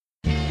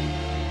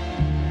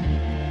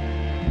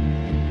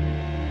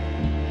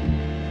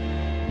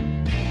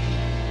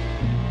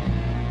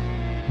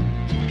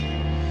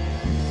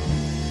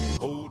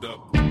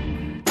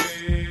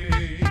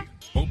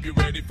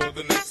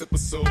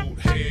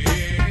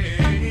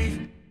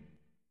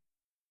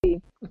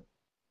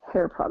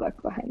hair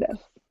product behind us.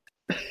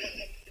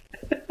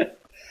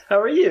 How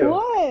are you?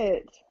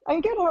 What?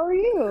 I'm good. How are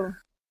you?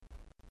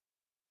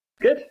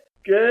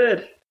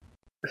 Good.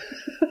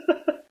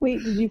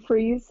 Wait, did you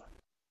freeze?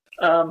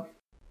 I'm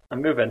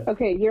moving.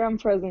 Okay, you're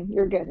unfrozen.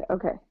 You're good.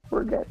 Okay,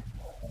 we're good.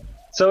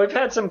 So we've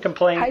had some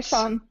complaints Hi,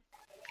 Sean.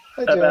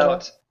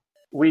 about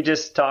we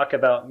just talk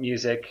about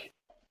music.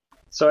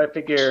 So I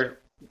figure,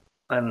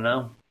 I don't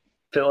know,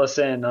 fill us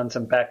in on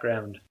some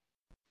background.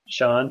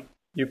 Sean,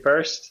 you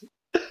first?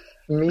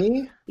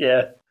 Me?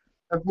 Yeah.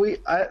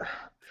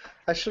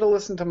 I should have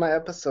listened to my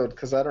episode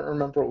because I don't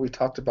remember what we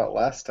talked about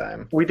last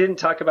time. We didn't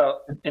talk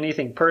about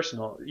anything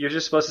personal. You're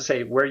just supposed to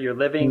say where you're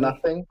living.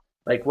 Nothing?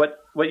 Like what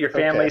your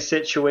family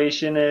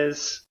situation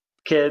is,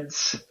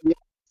 kids, Yeah.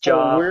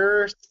 job. So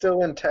we're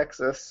still in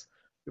Texas.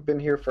 We've been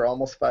here for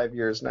almost 5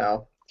 years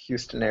now,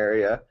 Houston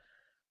area.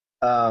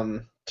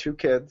 2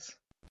 kids.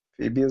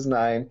 Phoebe is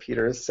 9,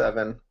 Peter is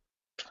 7.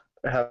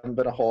 There haven't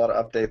been a whole lot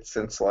of updates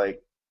since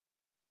like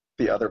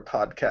the other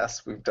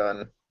podcasts we've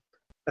done,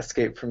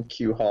 Escape from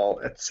Q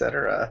Hall,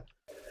 etc.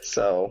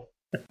 So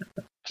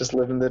just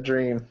living the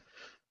dream.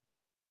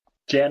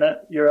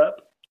 Jana, you're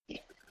up.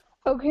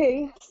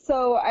 Okay,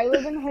 so I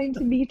live in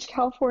Huntington Beach,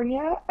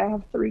 California. I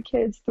have 3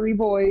 kids, 3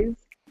 boys.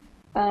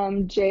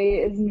 Jay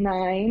is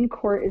 9,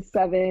 Court is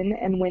 7,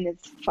 and Wynn is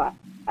 5.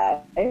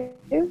 Are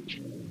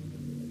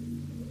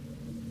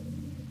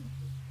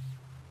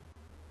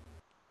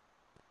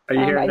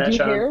you hearing that, I do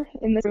Sean? hair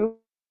in this room.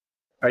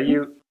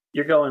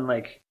 You're going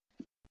like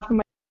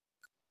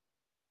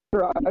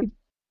Garage.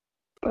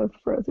 Both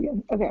froze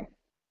again. Okay.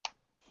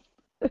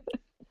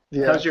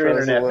 Yeah, how's your froze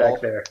a internet little.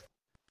 back there?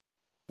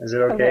 Is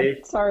it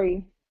okay?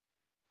 Sorry.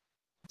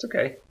 It's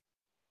okay.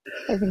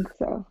 I think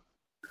so.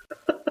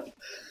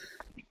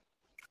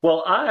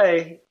 Well,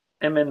 I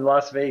am in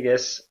Las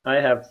Vegas. I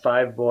have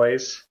 5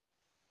 boys.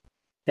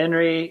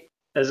 Henry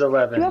is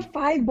 11. You have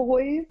 5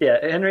 boys? Yeah,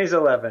 Henry's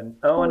 11.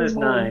 Owen is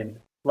Oh, 9.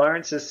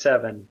 Lawrence is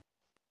 7.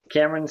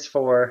 Cameron's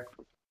 4.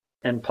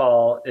 And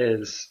Paul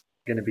is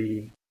going to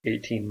be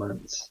 18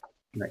 months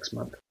next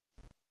month.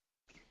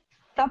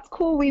 That's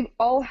cool. We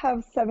all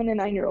have 7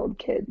 and 9-year-old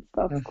kids.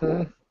 That's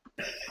cool.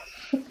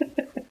 And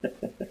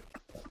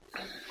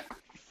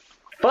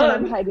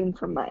I'm Fun! hiding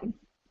from mine.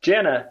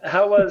 Jana,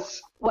 how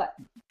was What?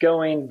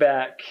 going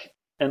back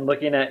and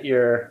looking at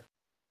your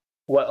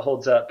what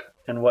holds up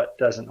and what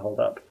doesn't hold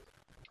up?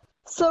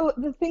 So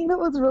the thing that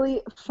was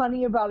really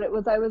funny about it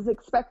was I was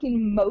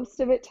expecting most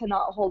of it to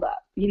not hold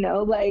up,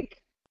 like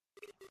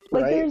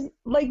Right. there's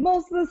like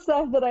most of the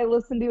stuff that I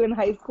listened to in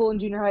high school and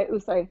junior high,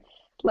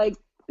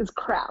 is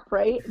crap,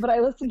 right? But I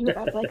listened to it,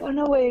 I was like, oh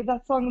no way,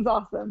 that song is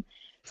awesome.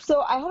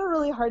 So I had a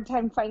really hard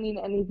time finding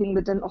anything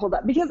that didn't hold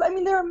up because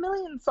there are a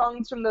million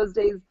songs from those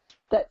days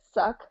that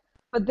suck,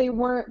 but they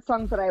weren't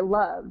songs that I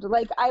loved.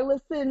 Like I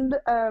listened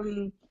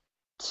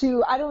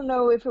to, I don't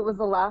know if it was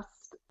the last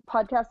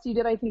podcast you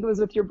did, I think it was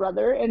with your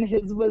brother, and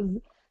his was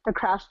the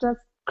Crash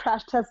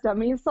Test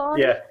Dummies song.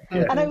 Yeah.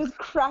 And I was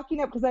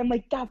cracking up because I'm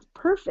like, that's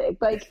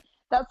perfect. Like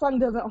that song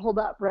doesn't hold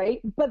up, right?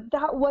 But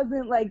that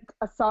wasn't like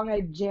a song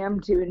I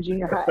jammed to in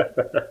junior high.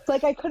 It's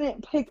like I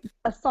couldn't pick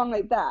a song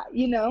like that,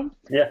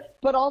 Yeah.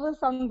 But all the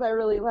songs I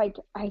really liked,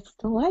 I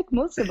still like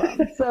most of them.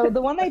 So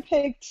the one I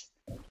picked,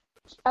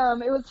 it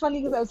was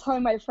funny because I was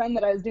telling my friend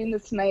that I was doing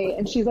this tonight,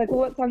 and she's like, well,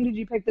 what song did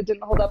you pick that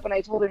didn't hold up? And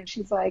I told her, and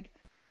she's like,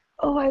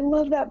 oh, I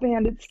love that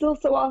band. It's still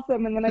so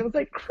awesome. And then I was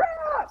like,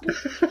 crap,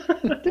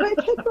 did I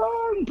pick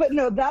wrong? But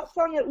no, that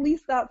song, at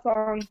least that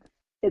song,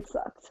 it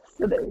sucked.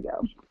 So there you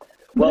go.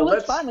 But it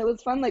was fun. It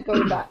was fun, like,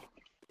 going back.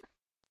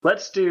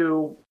 Let's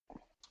do,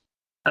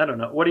 I don't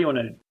know. What do you want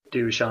to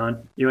do,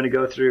 Sean? You want to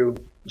go through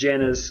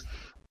Jana's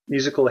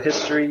musical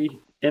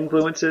history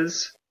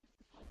influences?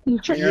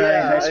 Junior high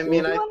and high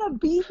school? I want to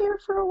be here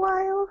for a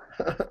while.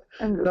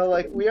 No,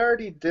 like we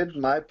already did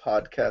my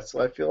podcast,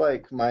 so I feel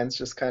like mine's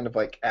just kind of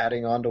like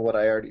adding on to what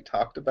I already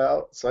talked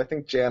about. So I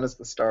think Jana's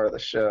the star of the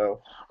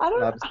show. I don't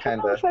know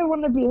if I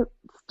want to be a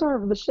star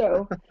of the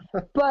show,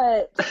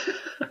 but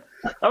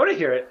I want to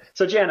hear it.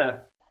 So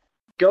Jana,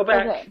 go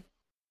back. Okay.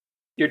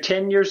 You're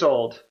 10 years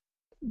old.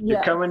 You're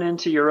Yes. coming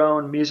into your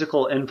own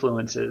musical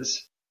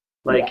influences.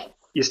 Like Yes.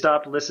 you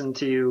stopped listening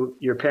to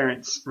your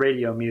parents'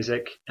 radio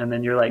music, and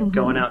then you're like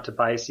going out to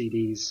buy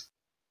CDs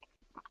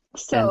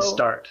and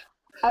start.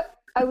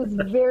 I was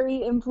very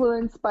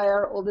influenced by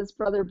our oldest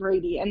brother,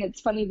 Brady. And it's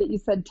funny that you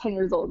said 10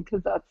 years old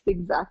because that's the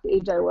exact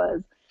age I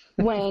was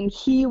when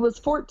he was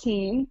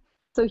 14.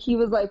 So he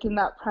was like in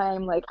that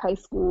prime, like high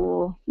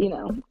school,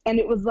 and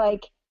it was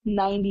like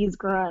 90s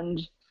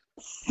grunge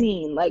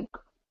scene, like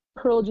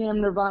Pearl Jam,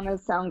 Nirvana,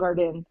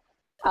 Soundgarden,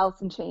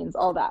 Alice in Chains,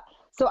 all that.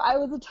 So I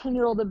was a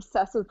 10-year-old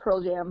obsessed with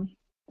Pearl Jam.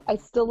 I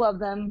still love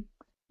them.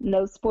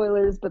 No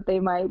spoilers, but they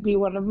might be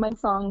one of my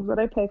songs that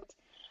I picked.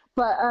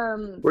 But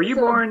were you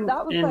born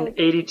in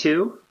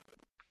 82?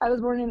 I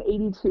was born in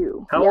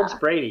 82. How old's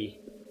Brady?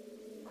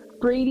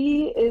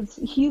 Brady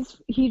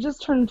he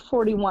just turned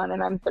 41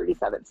 and I'm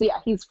 37. So yeah,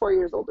 he's 4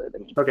 years older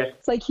than me. Okay.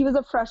 It's like he was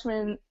a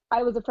freshman.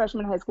 I was a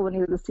freshman in high school when he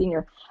was a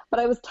senior. But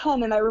I was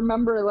 10 and I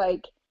remember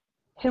like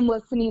him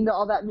listening to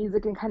all that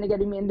music and kind of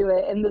getting me into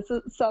it. And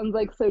sounds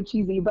like so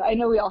cheesy, but I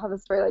know we all have a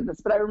story like this.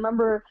 But I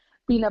remember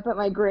being up at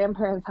my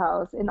grandparents'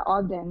 house in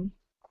Ogden,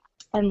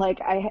 and like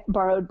I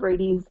borrowed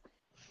Brady's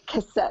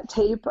cassette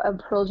tape of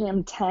Pearl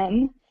Jam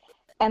 10,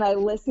 and I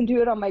listened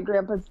to it on my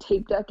grandpa's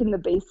tape deck in the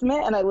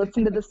basement, and I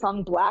listened to the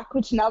song Black,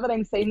 which now that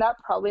I'm saying that,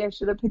 probably I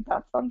should have picked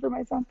that song for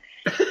my son.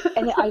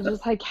 And I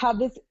just like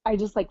I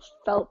just like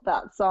felt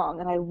that song,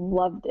 and I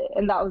loved it.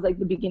 And that was like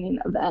the beginning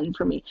of the end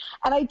for me.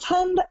 And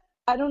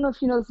I don't know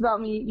if you know this about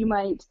me, you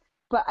might,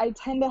 but I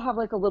tend to have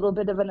like a little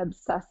bit of an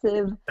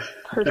obsessive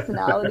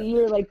personality,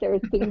 or like there are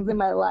things in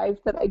my life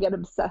that I get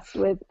obsessed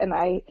with, and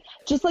I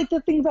just like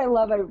the things I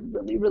love, I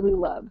really, really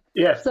love.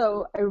 Yeah.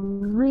 So I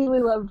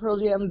really love Pearl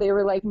Jam. They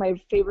were like my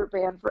favorite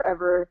band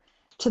forever,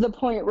 to the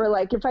point where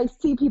like if I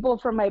see people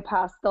from my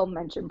past, they'll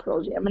mention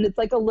Pearl Jam, and it's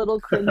like a little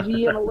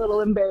cringy and a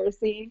little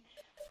embarrassing,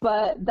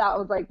 but that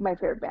was like my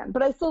favorite band.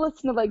 But I still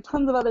listen to like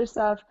tons of other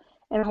stuff.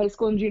 In high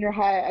school and junior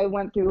high, I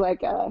went through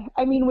like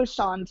with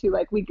Sean too,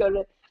 like we'd go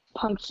to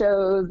punk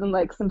shows and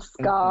like some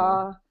ska.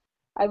 Mm-hmm.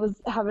 I was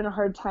having a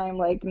hard time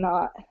like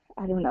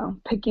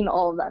picking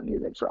all of that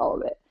music for all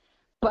of it.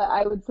 But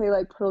I would say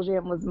like Pearl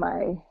Jam was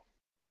my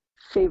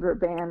favorite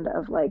band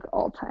of like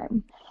all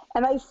time.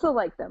 And I still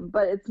like them,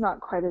 but it's not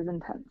quite as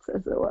intense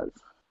as it was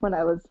when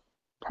I was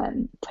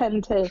 10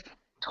 to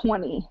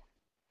 20. It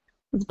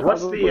was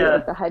probably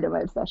like the height of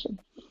my obsession.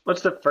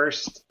 What's the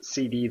first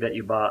CD that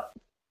you bought?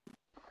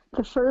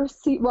 The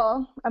first CD,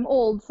 well, I'm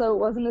old, so it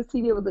wasn't a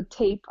CD, it was a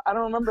tape. I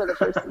don't remember the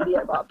first CD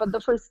I bought, but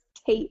the first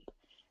tape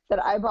that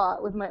I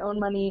bought with my own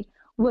money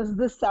was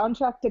the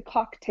soundtrack to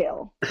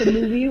Cocktail, the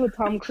movie with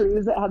Tom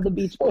Cruise that had the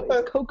Beach Boys.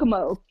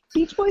 Kokomo.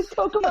 Beach Boys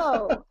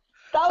Kokomo.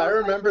 I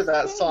remember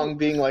that song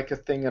being like a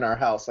thing in our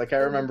house. Like I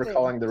remember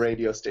calling the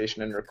radio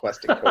station and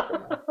requesting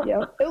Kokomo.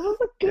 Yeah, it was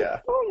a good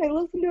song. I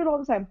listened to it all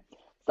the time.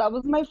 So that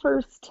was my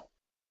first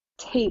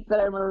tape that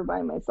I remember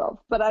buying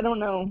myself. But I don't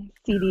know,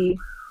 CD...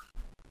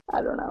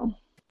 I don't know.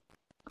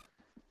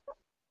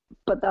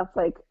 But that's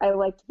like, I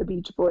liked the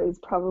Beach Boys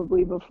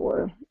probably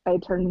before I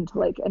turned into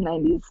like a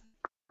 90s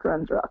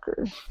grunge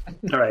rocker.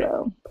 All right.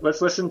 So.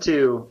 Let's listen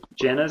to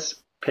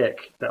Jana's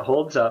pick that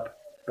holds up.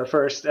 But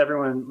first,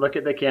 everyone look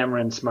at the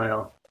camera and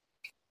smile.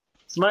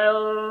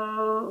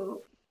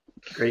 Smile!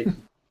 Great.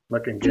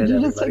 Looking good, Did you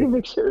everybody. just take a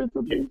picture or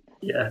something?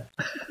 Yeah.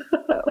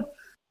 Oh.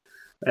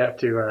 I have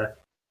to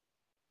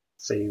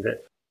save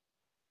it.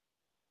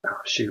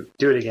 Oh, shoot.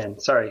 Do it again.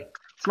 Sorry.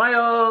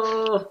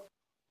 Smile!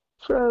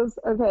 Froze.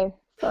 Okay.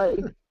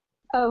 Sorry.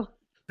 Oh.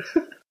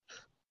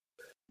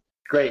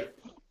 Great.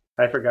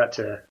 I forgot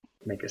to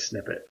make a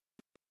snippet.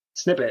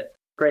 Snippet.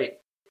 Great.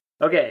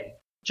 Okay.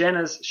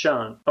 Jana's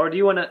Sean. Or do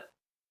you want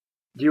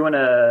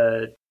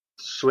to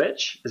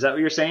switch? Is that what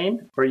you're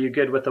saying? Or are you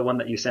good with the one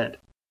that you sent?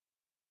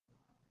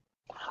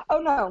 Oh,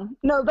 no.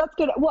 No, that's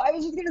good. Well, I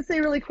was just going to say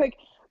really quick,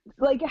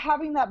 like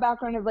having that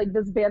background of like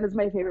this band is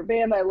my favorite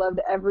band. I loved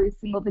every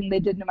single thing they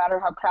did, no matter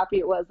how crappy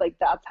it was. Like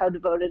that's how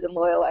devoted and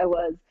loyal I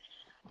was.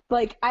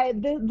 Like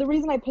the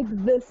reason I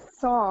picked this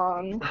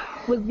song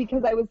was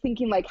because I was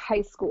thinking like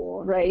high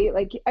school, right?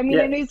 Like I mean,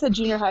 yeah. I know you said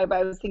junior high, but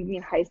I was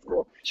thinking high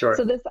school. Sure.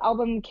 So this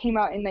album came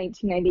out in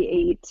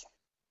 1998.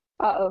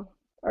 Uh-oh.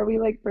 Are we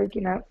like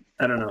breaking up?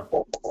 I don't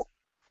know.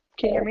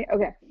 Can you hear me?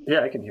 Okay.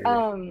 Yeah, I can hear you.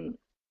 I'm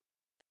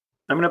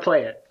gonna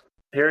play it.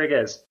 Here it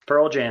is,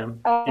 Pearl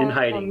Jam, In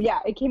Hiding. Yeah,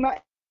 it came out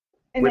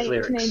in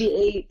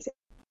 1998,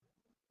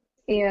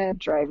 and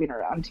Driving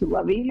Around Too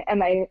Loving,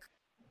 and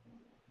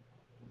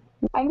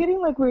I'm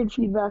getting like weird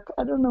feedback.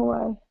 I don't know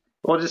why.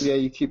 Well, yeah,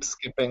 you keep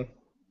skipping.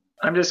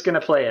 I'm just gonna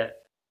play it.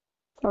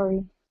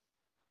 Sorry.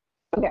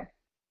 Okay.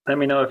 Let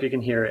me know if you can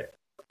hear it.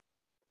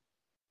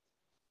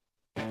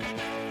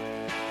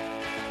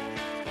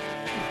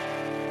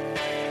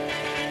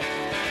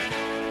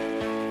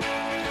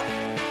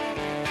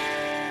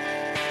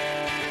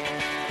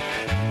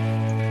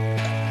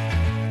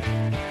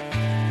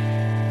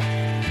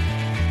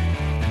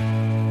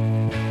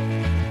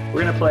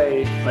 We're gonna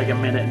play like a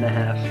minute and a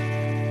half.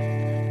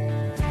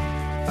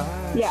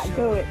 Yeah,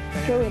 go in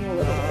a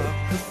little bit.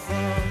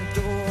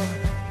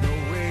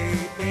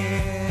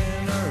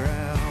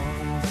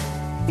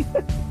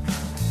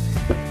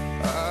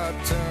 I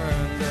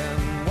turned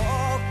and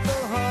walked the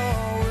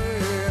hallway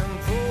and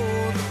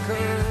pulled the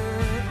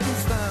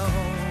curtains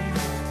down.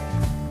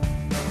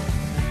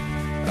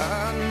 I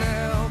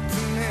knelt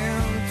and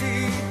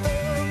emptied the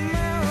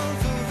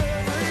mouth of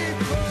every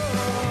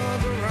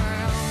blood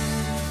around.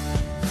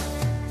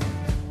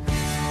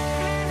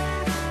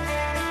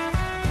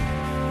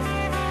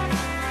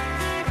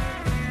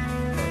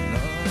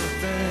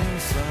 Nothing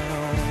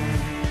sound.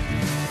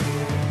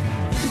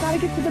 You gotta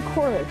get to the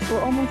chorus.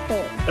 We're almost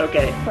there.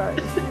 Okay. Sorry.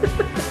 Nothing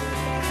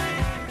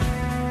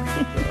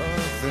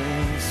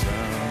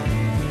sound.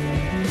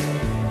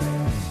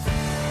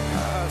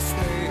 I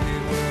stayed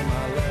where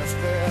my last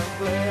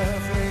breath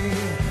left me,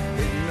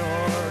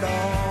 ignored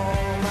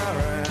all my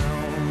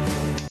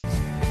rounds.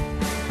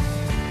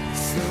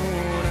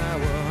 Soon I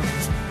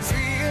was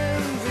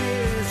seeing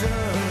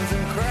visions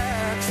and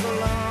cracks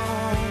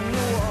along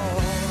the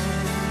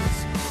walls.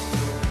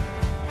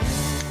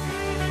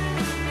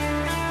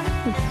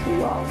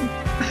 wrong. They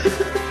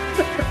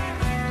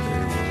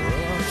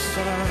were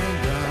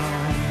upside down.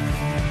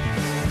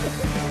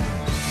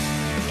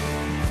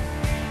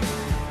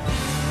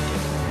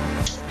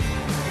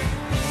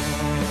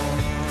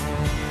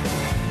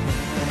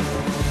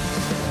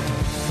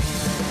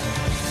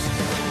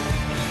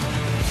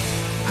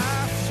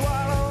 I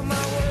swallow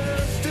my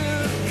words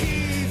to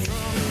keep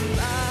from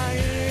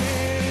lying.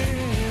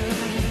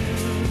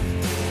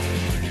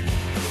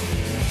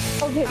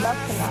 Okay,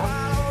 that's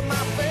enough. Swallow my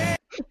face.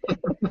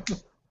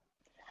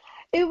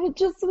 It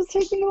was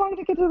taking long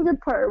to get to the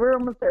good part. We're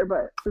almost there,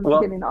 but it's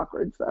Well, getting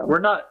awkward. So We're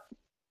not.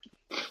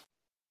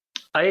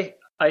 I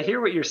hear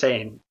what you're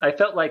saying. I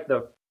felt like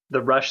the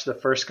rush the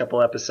first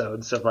couple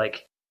episodes of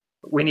like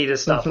we need to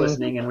stop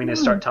listening and we need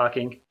to start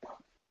talking.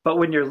 But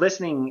when you're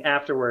listening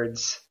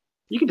afterwards,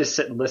 you can just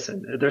sit and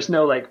listen. There's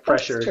no like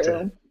pressure that's to.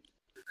 true.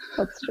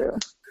 That's true.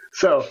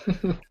 So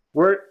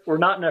we're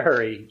not in a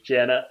hurry,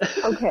 Jana.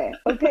 Okay.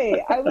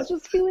 I was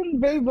just feeling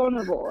very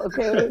vulnerable.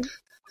 Okay.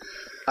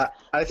 I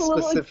It's a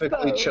little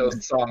specifically exposed.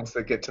 chose songs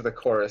that get to the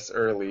chorus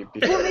early Well,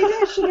 because maybe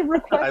I should have I've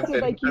requested been,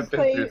 like you I've been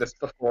play. through this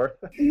before.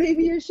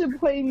 Maybe you should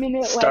play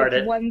minute Start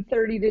like it.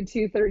 1:30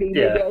 to 2:30.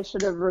 Yeah. Maybe I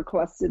should have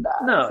requested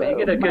that. No, so, you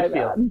get a my good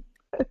feel.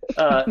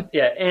 bad.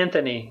 Yeah,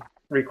 Anthony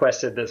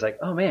requested this. Like,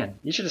 oh man,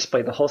 you should just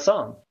play the whole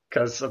song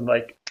because I'm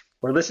like,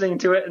 we're listening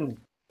to it and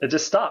it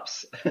just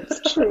stops.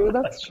 It's true.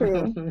 That's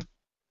true.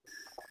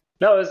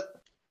 No,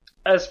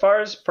 as far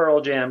as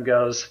Pearl Jam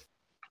goes,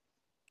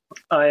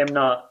 I am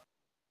not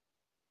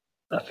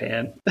a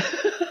fan.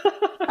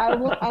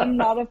 I'm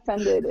not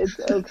offended. It's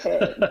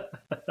okay.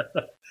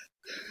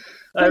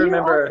 I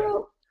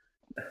remember.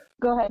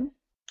 Go ahead.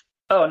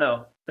 Oh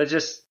no, it's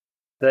just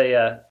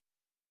that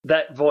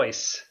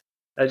voice.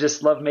 I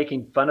just love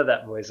making fun of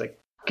that voice. Like,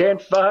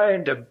 can't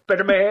find a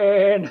better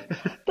man.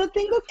 The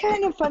thing that's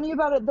kind of funny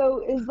about it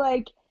though is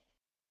like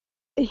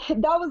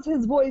that was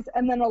his voice,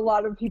 and then a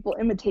lot of people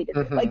imitated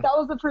it. Mhm. Like that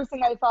was the first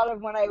thing I thought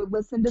of when I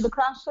listened to the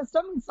Crash Test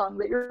Dummies song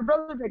that your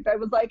brother picked. I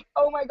was like,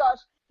 oh my gosh,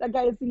 that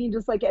guy is singing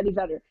just like Eddie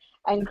Vedder,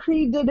 and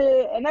Creed did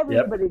it, and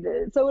everybody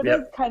did it. So it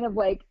is kind of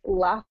like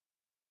laugh.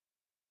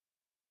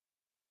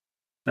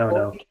 Oh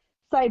no.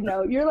 Side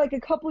note, you're like a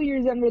couple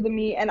years younger than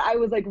me, and I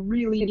was like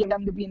really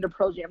young to be into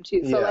Pearl Jam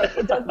too. So Yeah. like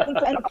it doesn't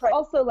and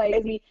also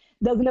like me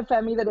doesn't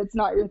offend me that it's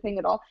not your thing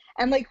at all.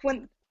 And like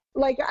when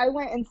like I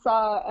went and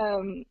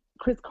saw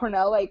Chris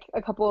Cornell like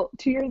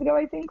 2 years ago,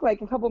 I think, like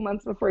a couple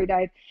months before he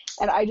died,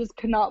 and I just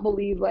could not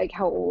believe like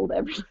how old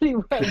everybody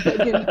was. Like,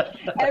 and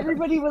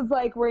everybody was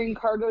like wearing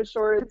cargo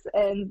shorts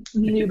and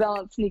New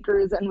Balance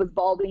sneakers and was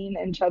balding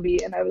and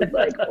chubby, and I was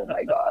like, oh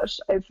my gosh,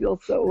 I feel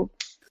so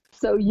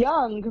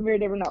young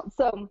compared to everyone else.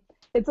 So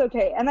it's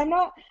okay. And I'm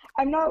not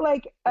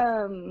like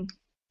I'm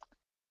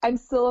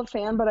still a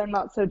fan, but I'm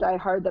not so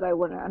diehard that I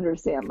wouldn't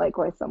understand like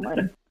why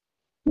someone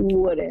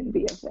wouldn't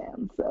be a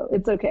fan. So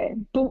it's okay.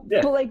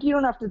 But like you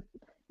don't have to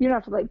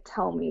like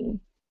tell me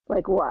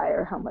like why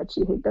or how much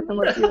you hate them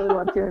unless you really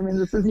want to. I mean,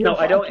 this is your No,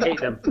 I don't podcast. hate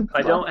them.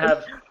 I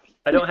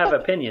don't have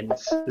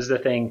opinions is the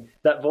thing.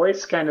 That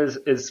voice kind of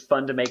is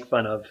fun to make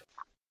fun of.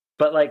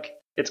 But like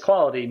it's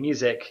quality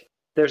music.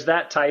 There's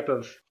that type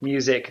of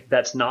music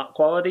that's not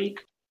quality.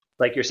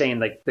 Like you're saying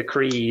like the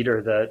Creed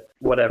or the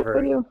whatever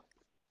What do you?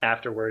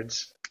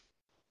 afterwards.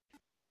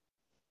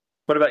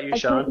 What about you, I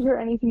Sean? can't hear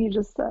anything you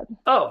just said.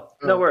 Oh,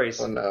 no worries.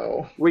 Oh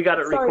no. We got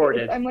it Sorry,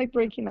 recorded. I'm like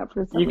breaking up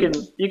for a You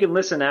second. can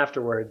listen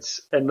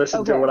afterwards and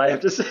listen to Okay. what I have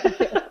to say.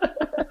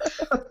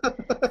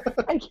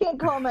 I can't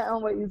comment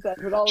on what you said,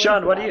 but I'll Sean,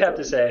 listen what do you have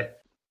to afterwards. say?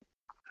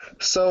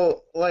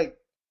 So, like,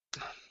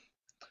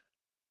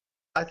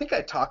 I think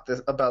I talked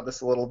about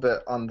this a little bit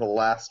on the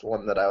last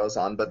one that I was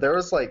on, but there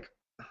was like,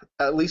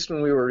 at least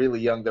when we were really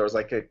young, there was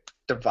like a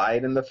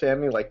divide in the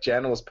family. Like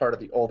Jana was part of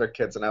the older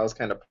kids, and I was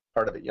kind of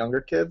part of the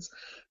younger kids.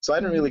 So I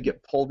didn't really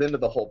get pulled into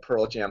the whole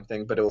Pearl Jam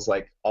thing, but it was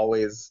like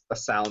always a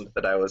sound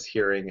that I was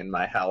hearing in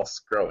my house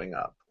growing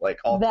up. Like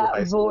all through That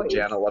high school, voice.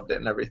 Jana loved it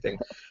and everything.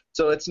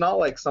 So it's not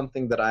like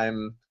something that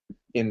I'm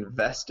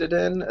invested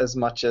in as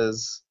much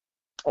as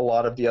a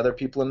lot of the other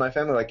people in my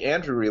family. Like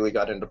Andrew really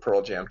got into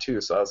Pearl Jam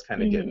too, so I was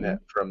kind of getting it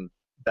from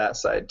that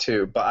side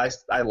too. But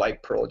I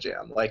like Pearl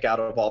Jam. Like out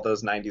of all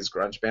those 90s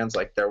grunge bands,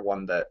 like they're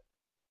one that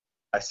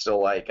I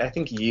still like. I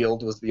think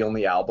Yield was the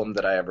only album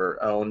that I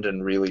ever owned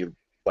and really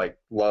like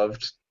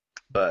loved.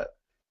 But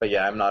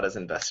yeah, I'm not as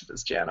invested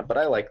as Jana, but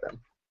I like them.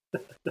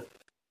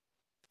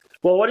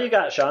 Well, what do you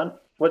got, Sean?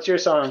 What's your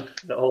song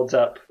that holds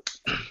up?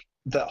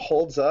 That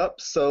holds up.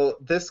 So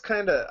this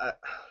kind of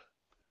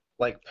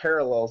like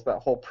parallels that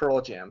whole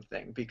Pearl Jam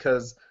thing,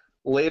 because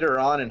later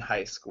on in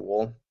high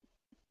school,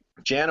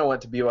 Jana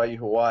went to BYU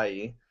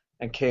Hawaii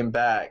and came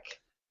back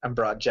and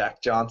brought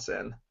Jack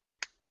Johnson.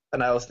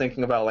 And I was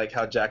thinking about like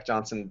how Jack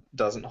Johnson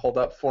doesn't hold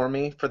up for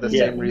me for the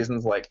same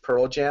reasons like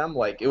Pearl Jam.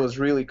 Like it was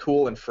really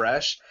cool and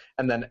fresh,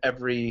 and then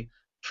every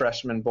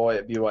freshman boy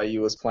at BYU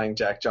was playing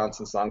Jack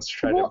Johnson songs to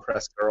try to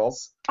impress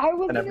girls, I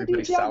was and gonna do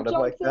everybody Jack sounded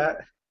Johnson. like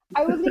that.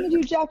 I was going to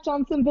do Jack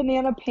Johnson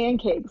Banana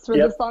Pancakes for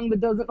the song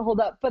that doesn't hold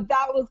up, but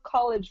that was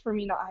college for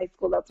me, not high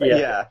school. That's right.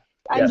 Yeah.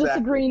 I'm Exactly.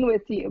 disagreeing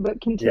with you, but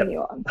continue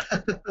on.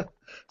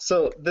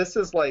 So this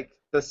is like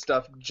the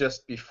stuff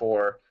just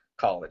before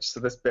college. So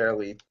this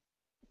barely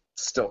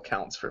still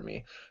counts for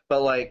me.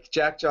 But like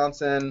Jack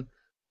Johnson,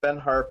 Ben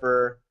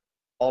Harper,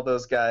 all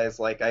those guys,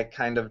 like I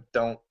kind of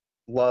don't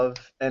love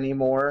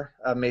anymore.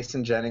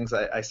 Mason Jennings,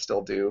 I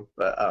still do.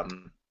 But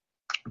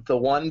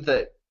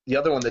the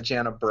other one that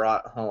Jana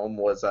brought home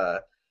was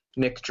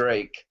Nick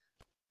Drake,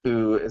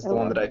 who is the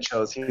one that I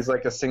chose. He's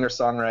like a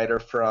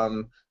singer-songwriter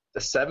from the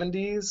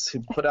 70s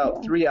who put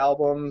out 3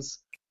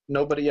 albums.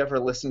 Nobody ever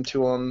listened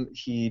to him.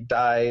 He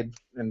died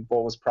in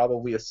what was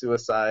probably a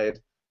suicide.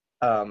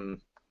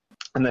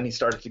 And then he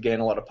started to gain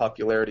a lot of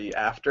popularity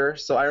after.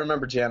 So I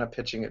remember Jana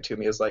pitching it to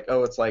me as like,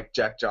 oh, it's like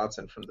Jack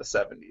Johnson from the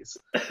 70s.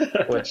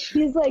 Which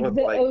He's like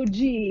the like, OG.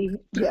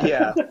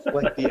 yeah,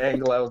 like the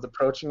angle I was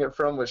approaching it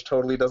from, which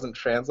totally doesn't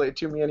translate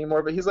to me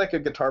anymore. But he's like a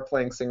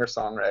guitar-playing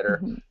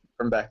singer-songwriter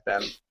from back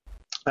then.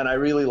 And I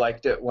really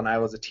liked it when I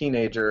was a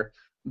teenager,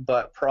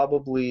 but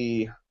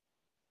probably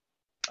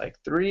like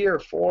 3 or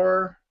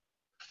 4,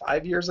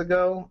 5 years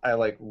ago, I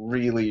like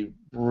really,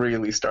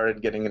 really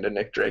started getting into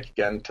Nick Drake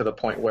again, to the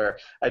point where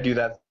I do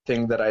that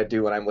thing that I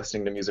do when I'm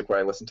listening to music, where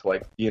I listen to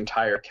like the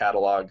entire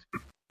catalog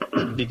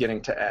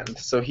beginning to end.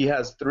 So he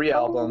has 3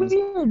 albums.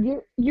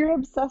 Weird. You're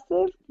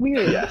obsessive?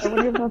 Weird. Yes. I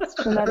wonder if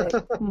that's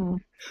genetic.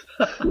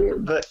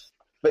 Weird. But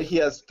he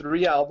has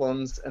 3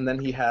 albums, and then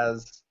he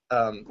has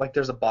like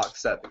there's a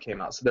box set that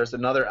came out. So there's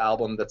another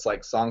album that's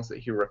like songs that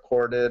he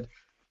recorded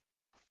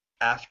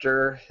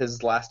after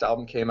his last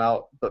album came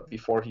out, but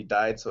before he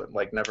died, so it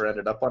like never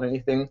ended up on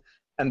anything.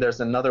 And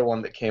there's another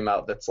one that came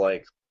out that's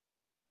like,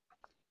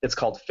 it's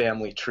called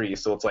Family Tree,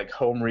 so it's like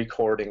home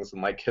recordings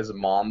and like his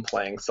mom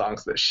playing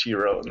songs that she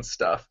wrote and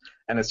stuff,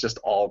 and it's just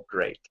all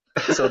great.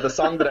 So the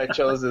song that I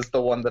chose is the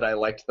one that I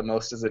liked the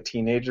most as a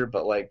teenager,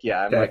 but like,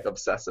 yeah, I'm like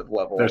obsessive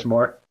level. There's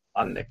more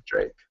on Nick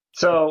Drake.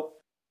 So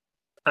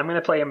I'm going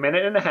to play a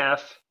minute and a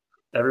half.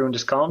 Everyone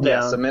just calm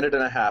down. Yes, a minute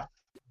and a half.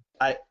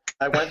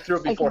 I went through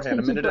it beforehand.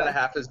 A minute and a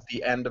half is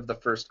the end of the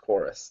first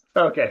chorus.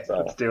 Okay, So,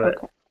 let's do it.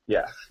 Okay.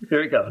 Yeah.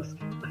 Here it goes.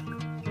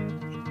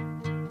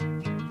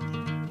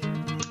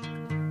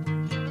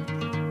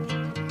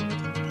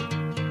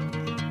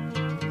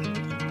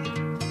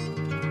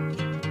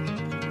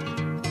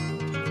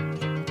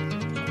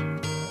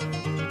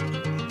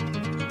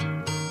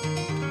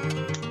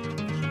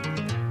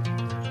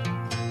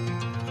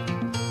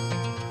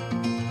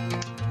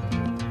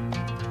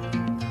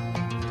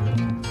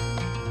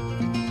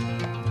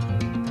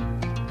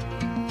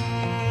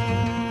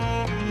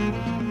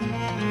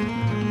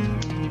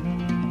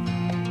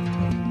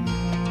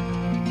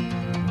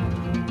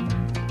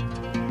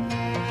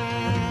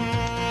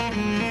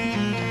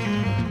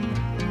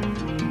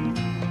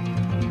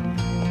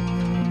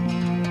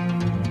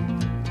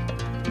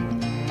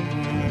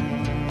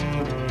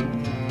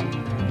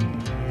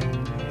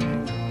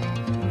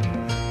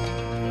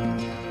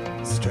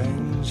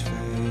 Strange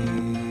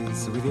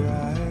face with your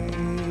eyes,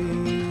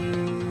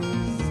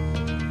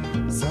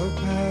 so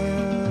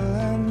pale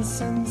and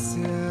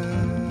sincere.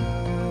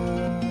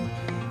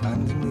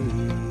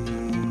 Underneath,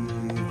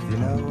 you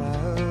know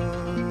well,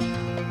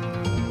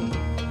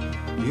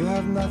 you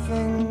have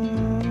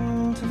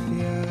nothing to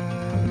fear.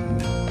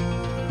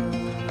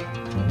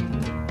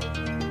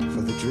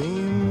 For the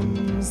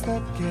dreams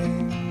that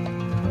came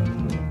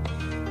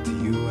to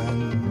you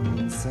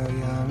when so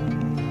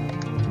young,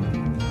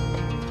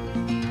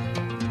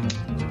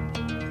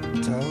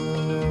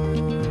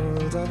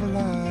 told of a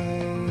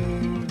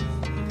life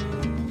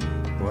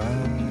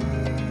where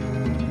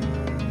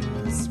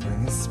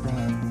spring is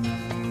sprung.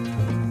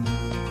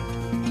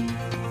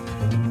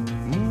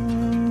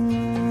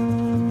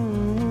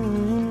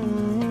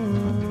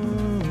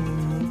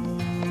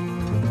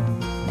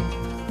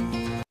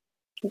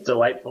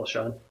 Delightful,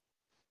 Sean.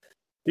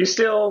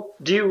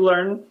 Do you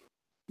learn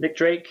Nick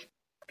Drake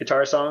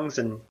guitar songs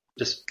and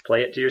just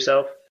play it to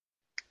yourself?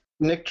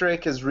 Nick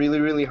Drake is really,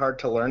 really hard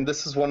to learn.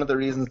 This is one of the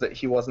reasons that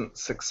he wasn't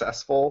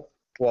successful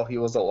while he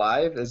was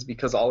alive, is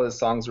because all his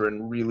songs were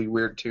in really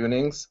weird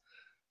tunings.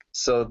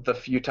 So the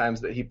few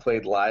times that he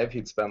played live,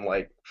 he'd spend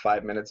like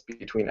 5 minutes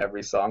between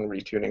every song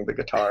retuning the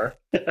guitar.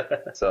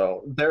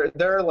 So there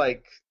are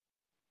like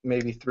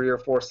maybe 3 or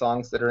 4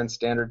 songs that are in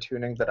standard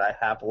tuning that I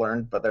have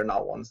learned, but they're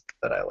not ones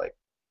that I like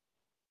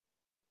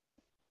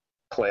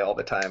play all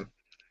the time.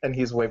 And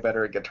he's way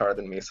better at guitar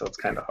than me, so it's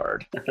kind of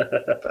hard.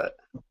 But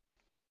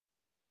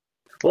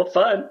Well,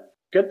 fun.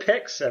 Good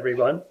picks,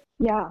 everyone.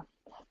 Yeah.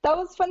 That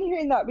was fun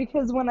hearing that,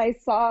 because when I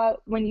saw,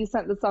 when you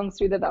sent the songs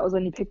through that was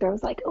when you picked, I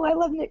was like, oh, I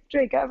love Nick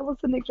Drake. I haven't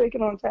listened to Nick Drake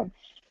in a long time.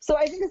 So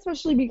I think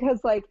especially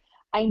because, like,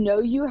 I know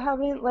you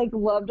haven't, like,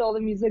 loved all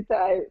the music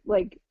that I,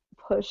 like,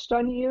 pushed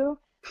on you.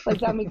 Like,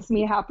 that makes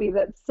me happy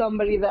that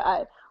somebody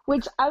that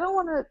which I don't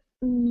want to,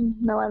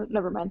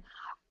 never mind.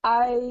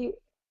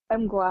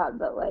 I'm glad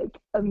that, like,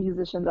 a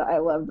musician that I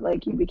loved,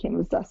 like, you became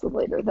obsessed with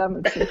later. That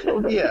makes me feel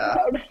very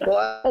proud.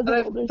 Well,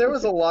 there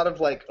was a lot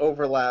of, like,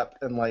 overlap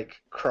and, like,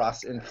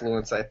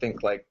 cross-influence, I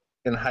think, like,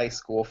 in high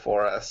school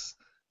for us.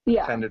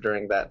 Yeah. Kind of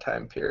during that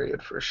time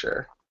period, for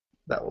sure.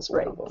 that was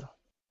one of them.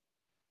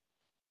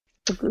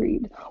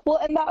 Agreed. Well,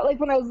 and that, like,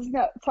 when I was listening to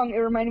that song, it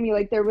reminded me,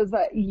 like, there was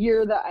that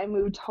year that I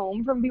moved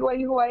home from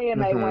BYU Hawaii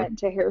and I went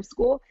to hair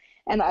school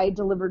and I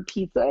delivered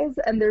pizzas,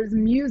 and there's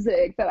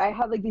music that I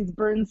had, like, these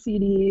burned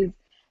CDs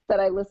that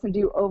I listened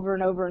to over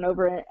and over and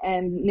over,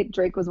 and Nick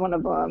Drake was one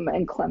of them,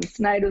 and Clem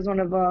Snide was one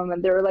of them,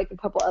 and there were, like, a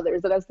couple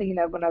others that I was thinking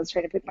of when I was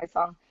trying to pick my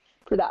song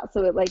for that.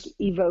 So it, like,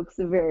 evokes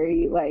a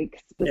very,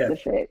 like,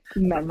 specific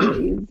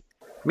memories.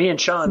 Me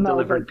and Sean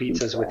delivered like pizzas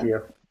pizza. with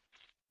you.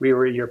 We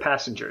were your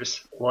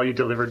passengers while you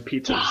delivered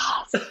pizzas.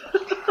 Yes,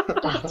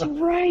 that's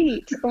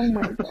right. Oh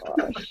my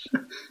gosh,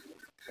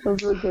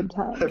 those were good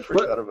times. I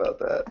forgot about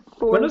that.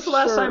 When was the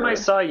last time I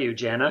saw you,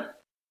 Jana?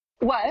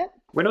 What?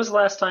 When was the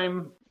last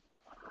time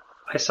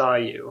I saw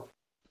you?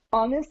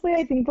 Honestly,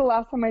 I think the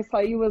last time I saw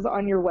you was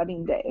on your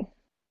wedding day.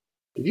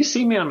 Did you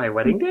see me on my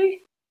wedding day?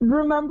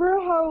 Remember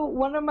how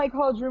one of my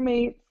college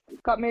roommates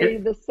got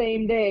married the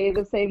same day,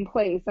 the same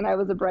place, and I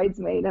was a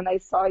bridesmaid, and I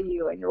saw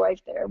you and your wife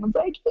there and was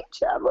like, hey,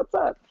 Chad, what's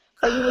up?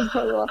 I think it was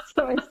probably the last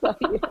time I saw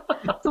you.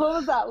 So what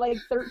was that, like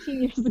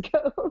 13 years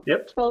ago?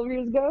 Yep. 12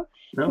 years ago?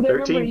 No, I 13.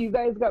 remember you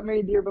guys got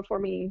married the year before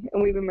me,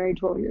 and we've been married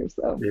 12 years,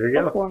 so There you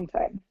go. that's a long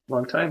time.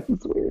 Long time.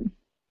 It's weird.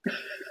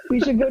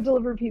 We should go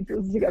deliver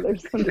pizzas together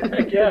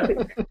sometime. Yeah.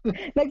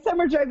 Next time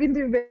we're driving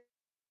to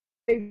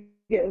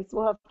Vegas,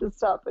 we'll have to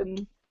stop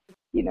and,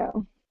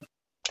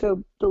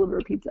 go deliver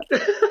a pizza.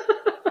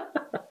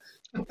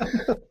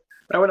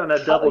 I went on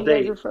a double you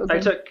guys date. are frozen. I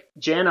took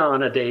Jana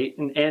on a date,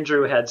 and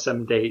Andrew had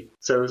some date.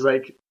 So it was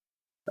like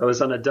I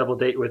was on a double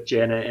date with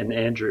Jana and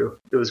Andrew.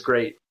 It was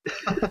great.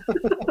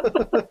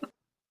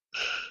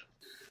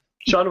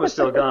 Sean was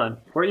still gone.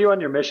 Weren't you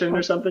on your mission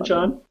or something,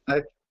 Sean?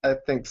 I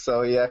think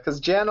so, yeah, because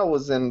Jana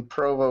was in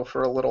Provo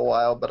for a little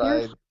while, but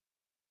I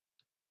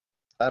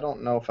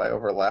don't know if I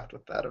overlapped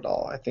with that at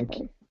all. I think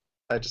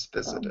I just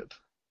visited.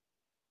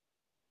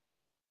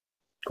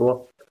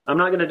 Cool. I'm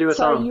not going to do a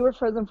Sorry, song. you were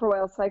frozen for a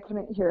while, so I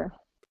couldn't hear.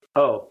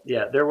 Oh,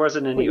 yeah, there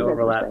wasn't any What you guys were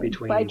overlap saying.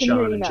 between But I can hear Sean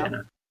you and now.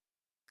 Jana.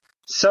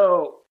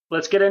 So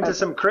let's get into Okay.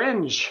 some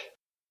cringe.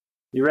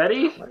 You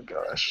ready? Oh my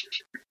gosh.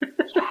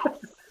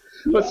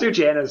 Let's do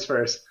Jana's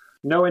first.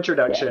 No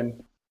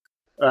introduction.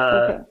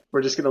 Okay.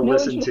 We're just going to No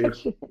listen to.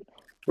 introduction.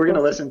 We're going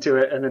to Listen. listen to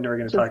it, and then we're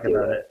going to Just talk do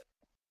about it.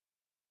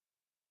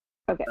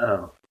 it. Okay.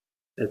 Oh,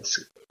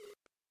 it's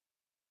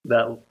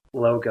that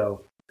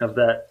logo of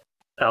that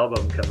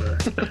album cover.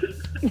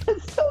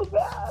 It's so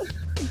bad.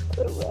 It's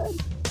so bad.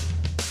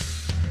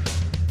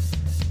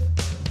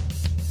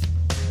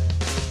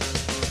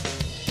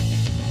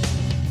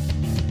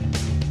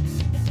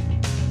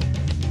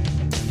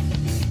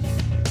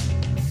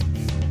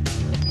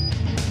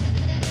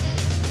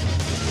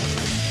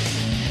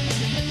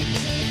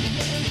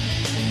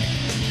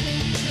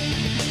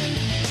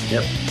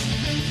 Yep.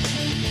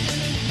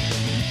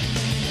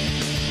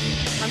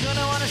 I'm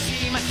gonna wanna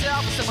see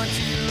myself with someone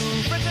too.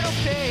 Friends that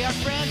don't pay are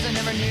friends I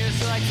never knew,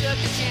 so I took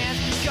a chance.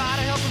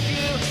 Gotta help a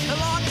few, a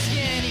long and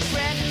skinny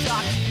friend to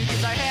talk to,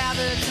 cause I have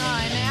the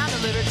time and the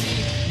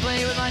liberty.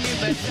 Play with my new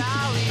bed,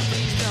 Sally,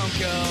 please don't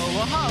go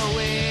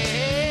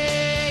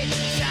away.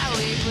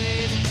 Sally,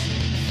 please.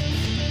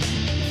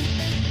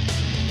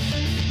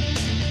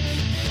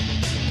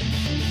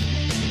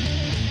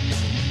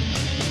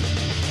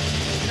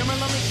 No more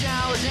lonely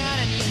showers and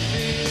uneaten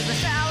food. The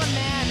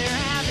salamander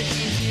has a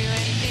key to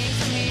anything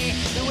for me.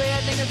 The way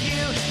I think of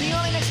you, the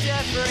only next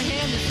step for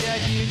him is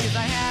judge you. Cause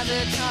I have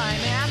the time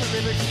and the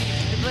liberty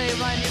to play with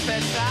my new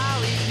pet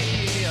Sally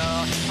Peel.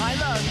 I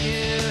love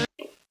you.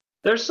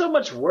 There's so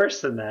much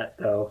worse than that,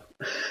 though.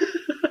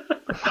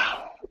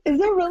 Is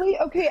there really?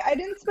 Okay, I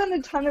didn't spend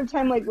a ton of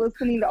time like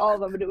listening to all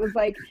of them, but it was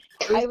like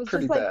I was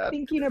pretty just like bad.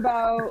 thinking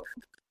about.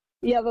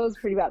 Yeah, that was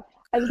pretty bad.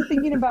 I was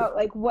thinking about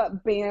like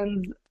what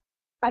bands,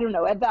 I don't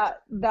know, at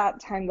that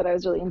time that I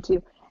was really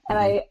into, and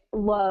I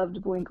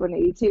loved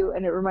Blink-182,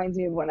 and it reminds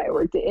me of when I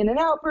worked at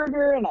In-N-Out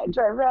Burger, and I'd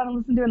drive around and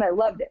listen to it, and I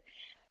loved it.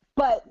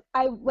 But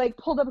I like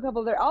pulled up a couple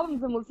of their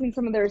albums and listening to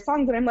some of their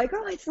songs, and I'm like,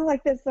 oh, I still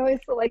like this, oh, I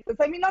still like this.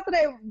 I mean, not that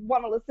I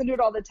want to listen to it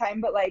all the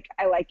time, but like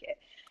I like it.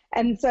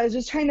 And so I was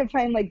just trying to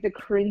find like the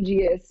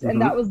cringiest, and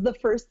that was the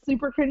first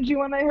super cringy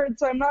one I heard.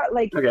 So I'm not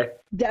like Okay.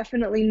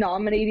 definitely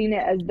nominating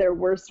it as their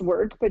worst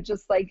work, but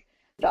just like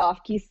the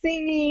off-key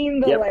singing,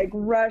 the Yep. like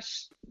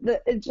rush,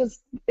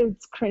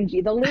 it's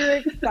cringy. The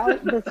lyrics,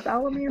 the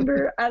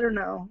salamander, I don't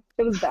know,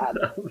 it was bad.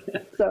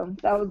 So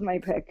that was my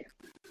pick.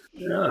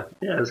 Yeah,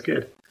 it was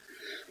good.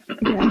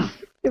 Yeah,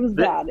 it was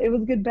bad. It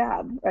was good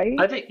bad, right?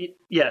 I think,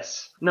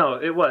 yes. No,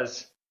 it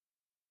was.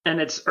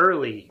 And it's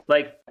early.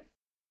 Like,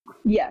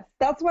 Yes,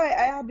 that's why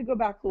I had to go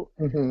back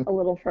Mhm. a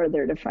little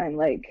further to find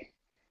like.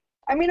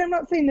 I mean, I'm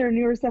not saying their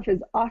newer stuff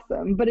is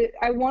awesome, but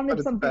I But wanted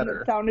it's something better.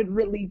 that sounded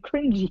really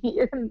cringy,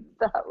 and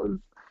that was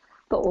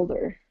the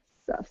older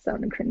stuff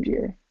sounded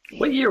cringier.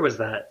 what year was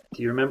that?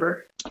 Do you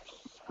remember?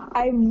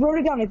 I wrote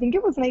it down. I think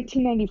it was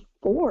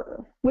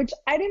 1994, which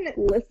I didn't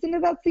listen to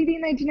that CD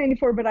in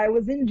 1994, but I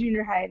was in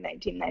junior high in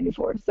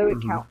 1994, so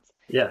it counts.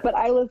 Yeah. But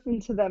I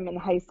listened to them in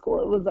high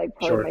school. It was like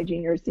probably Sure. my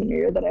junior or senior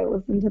year that I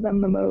listened to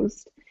them the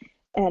most.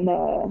 And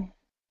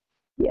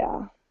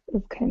Yeah, it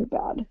was kind of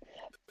bad.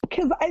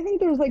 Because I think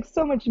there's like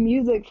so much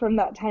music from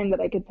that time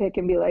that I could pick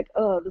and be like,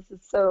 oh, this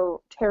is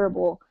so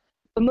terrible.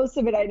 But most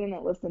of it I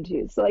didn't listen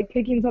to. So like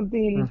picking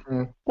something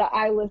that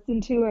I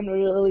listened to and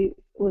really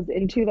was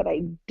into that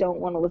I don't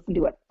want to listen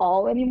to at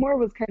all anymore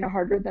was kind of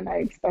harder than I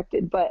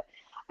expected. But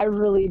I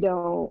really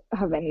don't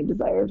have any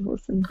desire to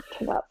listen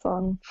to that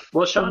song.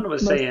 Well, Sean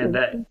was saying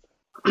that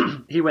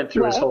he went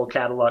through his whole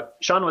catalog.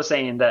 Sean was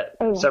saying that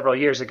several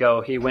years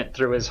ago he went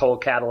through his whole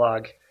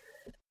catalog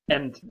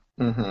and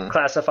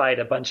classified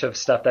a bunch of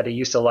stuff that he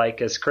used to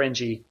like as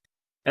cringy,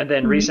 and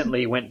then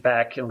recently went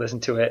back and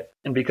listened to it,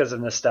 and because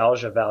of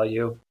nostalgia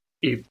value,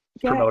 he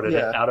promoted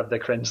it out of the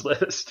cringe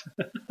list.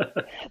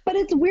 But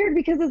it's weird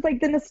because it's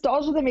like the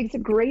nostalgia that makes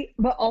it great,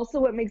 but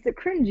also what makes it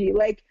cringy.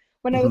 Like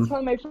when I was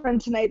telling my friend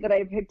tonight that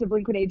I picked a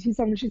Blink-182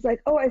 song, and she's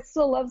like, oh, I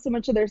still love so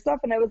much of their stuff.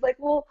 And I was like,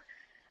 well,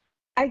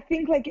 I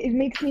think like it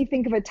makes me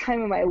think of a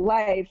time in my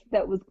life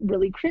that was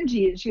really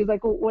cringy. And she was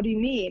like, well, what do you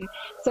mean?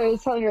 So I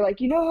was telling her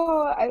like, you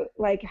know,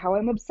 how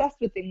I'm obsessed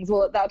with things.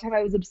 Well, at that time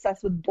I was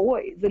obsessed with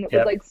boys, and it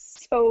was like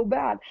so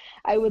bad.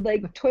 I would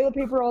like toilet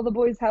paper all the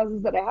boys'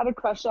 houses that I had a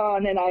crush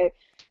on, and I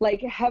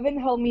like, heaven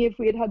help me if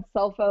we had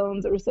cell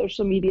phones or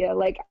social media.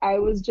 Like I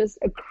was just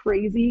a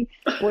crazy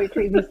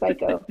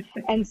psycho.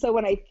 And so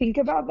when I think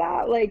about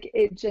that, like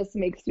it just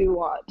makes me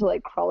want to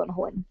like crawl in a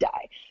hole and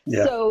die.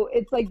 So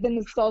it's like the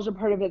nostalgia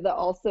part of it that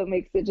also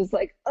makes it just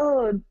like,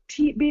 oh,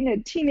 being a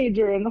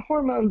teenager and the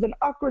hormones and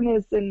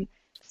awkwardness and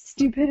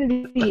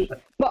stupidity.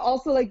 But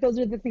also like those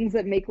are the things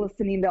that make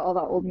listening to all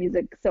that old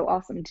music so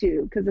awesome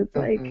too, because it's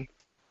like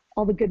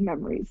all the good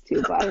memories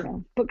too. But I don't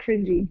know, but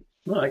cringy.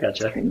 Well, I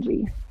gotcha. It's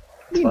cringy.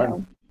 It's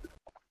fun.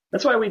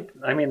 That's why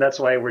that's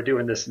why we're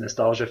doing this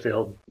nostalgia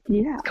filled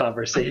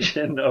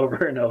conversation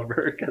over and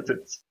over, because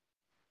it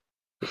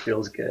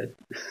feels good.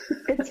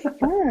 It's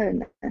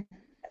fun.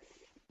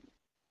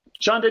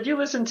 Sean, did you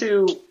listen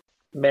to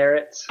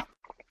Merit?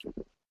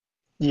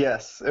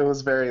 Yes, it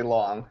was very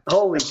long.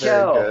 Holy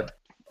cow. Very good.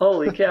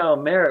 Holy cow,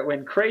 Merit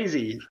went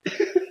crazy.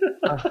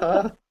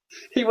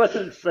 He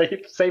wasn't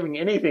saving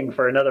anything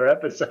for another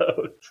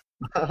episode.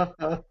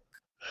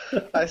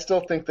 I still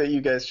think that you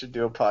guys should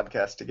do a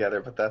podcast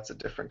together, but that's a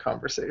different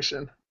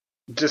conversation.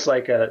 Just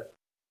like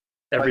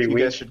every week.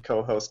 You guys should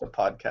co-host a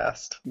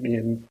podcast. Me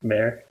and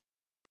Mare.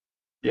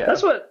 Yeah.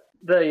 That's what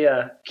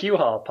the Q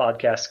Hall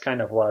podcast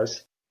kind of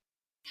was.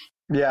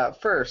 Yeah,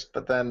 at first,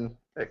 but then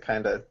it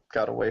kind of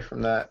got away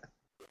from that.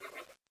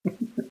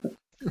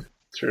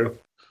 True.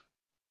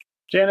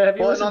 Jana, have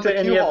you listened to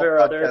any of their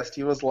other?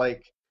 He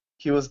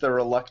was the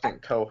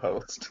reluctant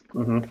co-host.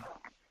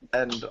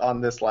 And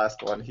on this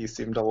last one, he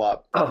seemed a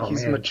lot.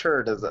 He's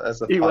matured as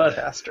a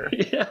podcaster.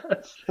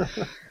 Yes.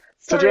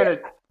 So Jana,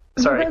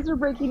 sorry, you guys are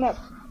breaking up.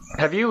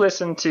 Have you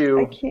listened to?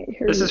 I can't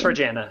hear this you. Is for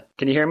Jana.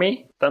 Can you hear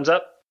me? Thumbs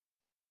up.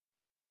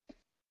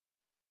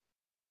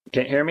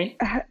 Can't hear me?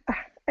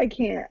 I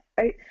can't.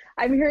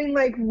 I'm hearing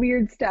like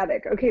weird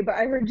static. Okay, but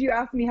I heard you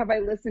ask me have I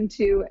listened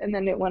to, and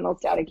then it went all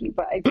staticky,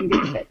 but I think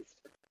it's fixed.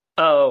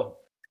 Oh,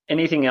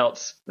 anything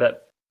else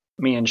that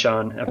me and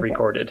Sean have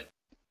recorded?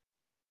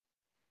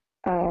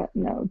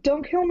 No.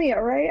 Don't kill me,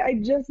 all right? I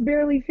just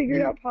barely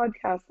figured out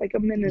podcasts like a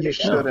minute ago. You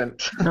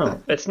shouldn't.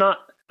 No, it's not.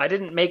 I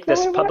didn't make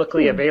this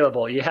publicly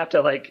available. You have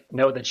to like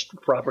know the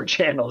proper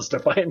channels to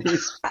find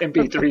these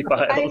MP3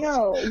 files. I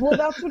know. Well,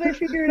 that's what I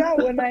figured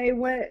out when I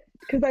went,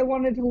 because I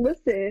wanted to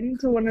listen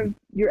to one of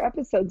your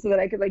episodes so that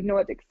I could like know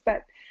what to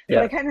expect. But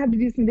I kind of had to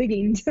do some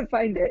digging to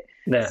find it.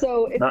 Nah,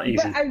 so it's not easy.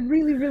 But I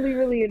really, really,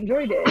 really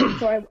enjoyed it.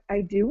 So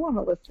I do want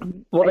to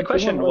listen. Well, the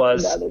question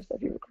was, to other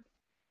stuff you record.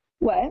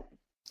 What?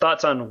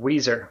 Thoughts on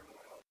Weezer?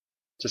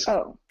 Just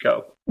go.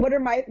 What are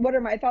my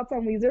thoughts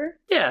on Weezer?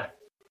 Yeah.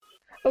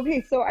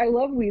 Okay, so I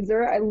love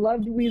Weezer. I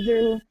loved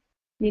Weezer,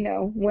 you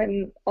know,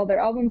 when all their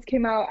albums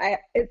came out.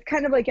 It's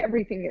kind of like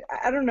everything.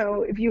 I don't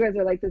know if you guys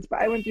are like this,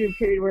 but I went through a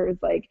period where it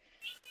was like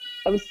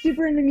I was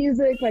super into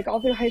music, like all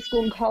through high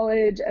school and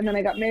college, and then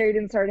I got married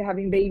and started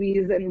having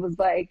babies and was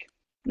like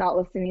not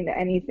listening to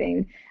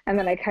anything. And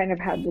then I kind of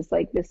had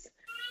this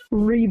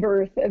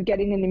rebirth of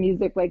getting into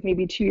music like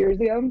maybe 2 years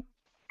ago.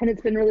 And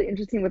it's been really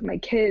interesting with my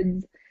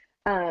kids,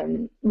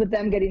 with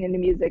them getting into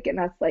music and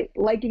us like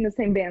liking the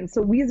same band.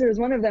 So Weezer is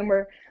one of them,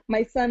 where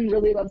my son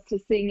really loves to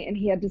sing, and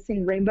he had to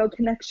sing Rainbow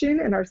Connection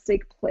in our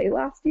stake play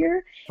last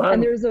year. Fun.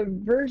 And there's a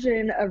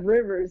version of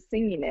Rivers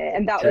singing it,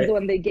 and that was the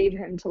one they gave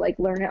him to like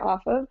learn it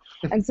off of.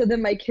 And so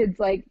then my kids,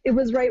 like, it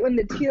was right when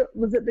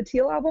the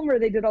Teal album where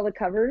they did all the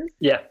covers?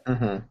 Yeah.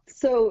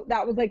 So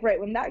that was like right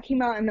when that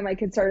came out, and then my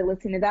kids started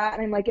listening to that,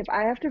 and I'm like, if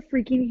I have to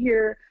freaking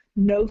hear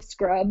No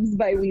Scrubs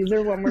by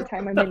Weezer one more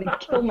time, I'm gonna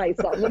kill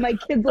myself. But my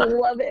kids will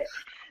love it.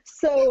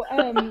 So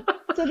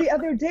so the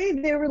other day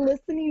they were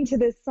listening to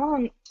this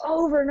song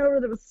over and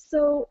over that was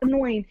so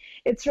annoying.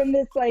 It's from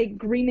this like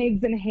Green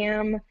Eggs and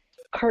Ham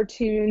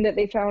cartoon that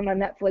they found on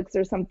Netflix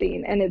or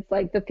something, and it's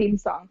like the theme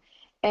song,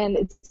 and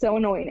it's so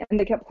annoying, and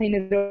they kept playing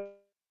it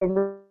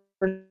over,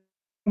 and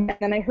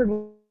then I heard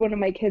one of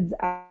my kids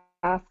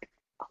ask,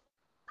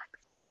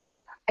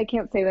 I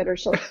can't say that or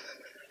she'll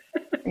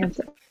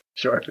answer.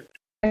 Sure.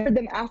 heard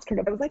them ask her.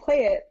 I was like,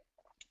 play it,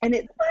 and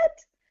it what?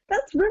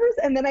 That's Rivers,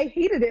 and then I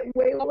hated it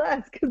way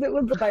less because it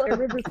was like a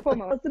Rivers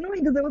Cuomo. It's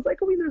annoying because it was like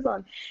a Weezer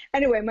song.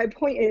 Anyway, my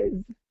point is,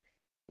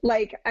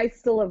 like, I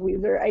still love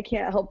Weezer. I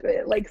can't help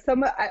it. Like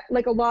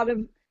like a lot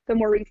of the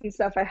more recent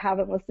stuff I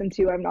haven't listened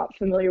to, I'm not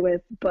familiar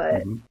with,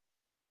 but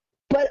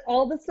but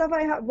all the stuff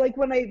I have, like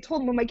when I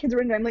told them when my kids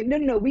were in there, I'm like,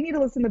 no, we need to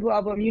listen to the Blue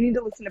Album. You need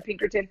to listen to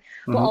Pinkerton.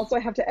 But also I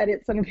have to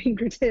edit Son of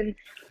Pinkerton.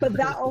 But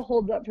that all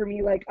holds up for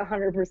me like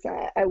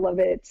 100%. I love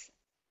it.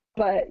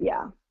 But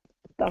yeah,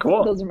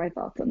 cool. Those are my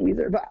thoughts on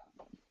Weezer. But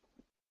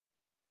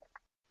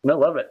no,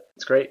 love it.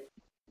 It's great.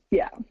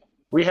 Yeah.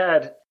 We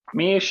had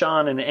me,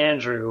 Sean, and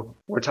Andrew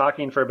were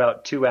talking for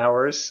about 2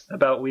 hours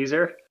about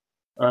Weezer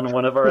on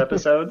one of our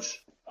episodes.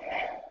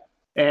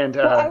 And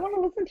well, I want to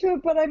listen to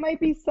it, but I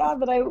might be sad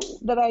that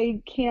I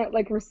can't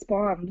like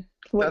respond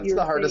to what you're saying. That's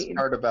the hardest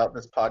part about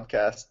this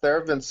podcast. There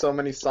have been so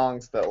many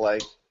songs that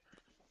like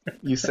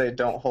you say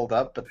don't hold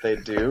up, but they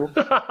do,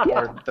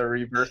 or the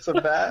reverse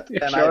of that,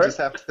 and I just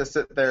have to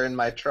sit there in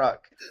my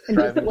truck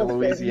driving to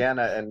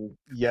Louisiana and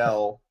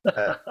yell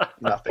at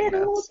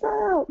nothingness.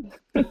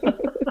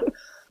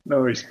 No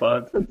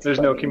response. There's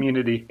no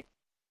community.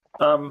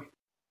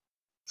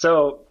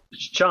 So,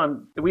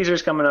 Sean,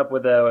 Weezer's coming up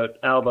with an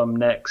album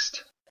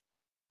next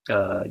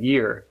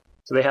year.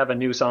 So they have a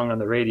new song on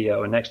the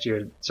radio, and next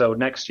year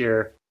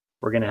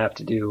we're going to have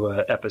to do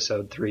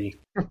episode 3.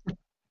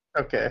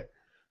 Okay.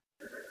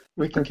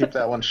 We can keep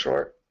that one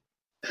short.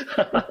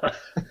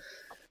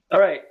 All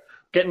right.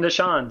 Getting to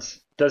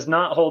Sean's. Does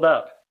not hold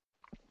up.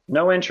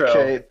 No intro.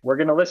 Okay. We're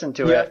going to listen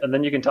to it, and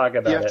then you can talk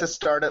about it. You have to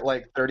start it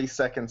like 30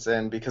 seconds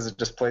in because it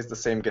just plays the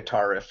same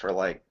guitar riff for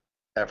like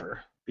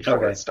ever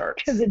before it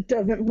starts. Because it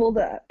doesn't hold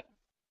up.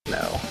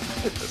 No,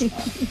 it does not.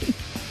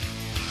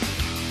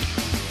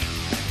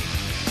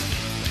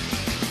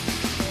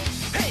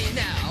 Hey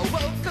now,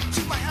 welcome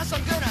to my house.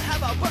 I'm gonna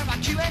have a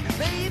barbecue and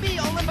baby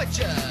all in my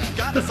jug.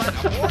 Got a side of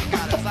pork,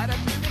 got a side of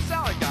Caesar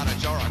salad, got a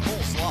jar of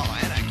coleslaw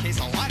and a case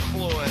of light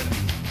fluid.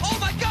 Oh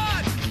my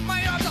God,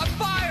 my arm's on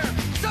fire!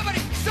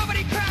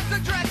 Somebody pass the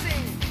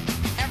dressing!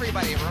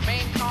 Everybody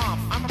remain calm.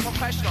 I'm a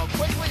professional.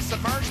 Quickly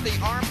submerge the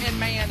arm in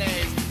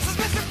mayonnaise. This is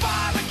Mr.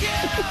 Barbecue!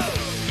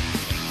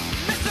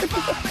 Mr.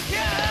 Barbecue!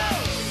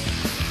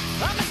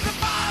 I'm Mr.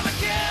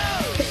 Barbecue!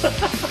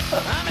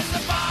 I'm Mr.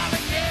 Barbecue!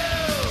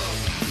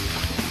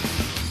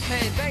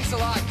 Hey, thanks a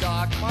lot,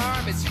 Doc. My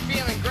arm is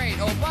feeling great.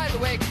 Oh, by the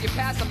way, could you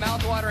pass a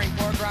mouth-watering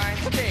pork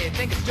rinds? Okay, I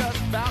think it's just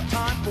about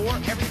time for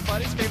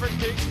everybody's favorite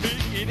pig's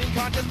feet eating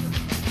contest.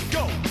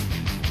 Go!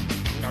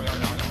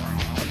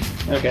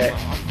 Okay.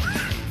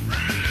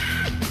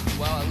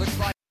 Well, it looks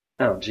like...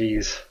 Oh,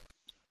 jeez.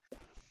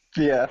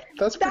 Yeah,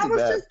 that's pretty That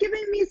was bad. just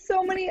giving me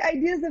so many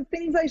ideas of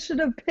things I should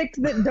have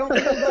picked that don't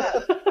hold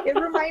up. It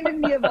reminded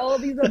me of all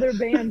these other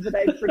bands that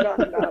I'd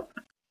forgotten about.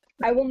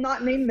 I will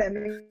not name them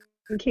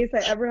in case I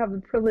ever have the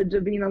privilege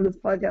of being on this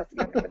podcast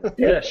again.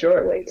 Yeah,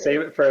 sure.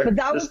 Save it for... But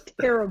that was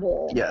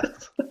terrible.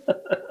 Yes.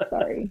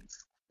 Sorry.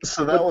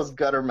 So that was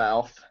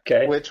Guttermouth,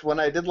 Okay. which when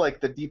I did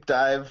like the deep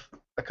dive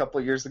a couple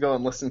of years ago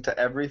and listened to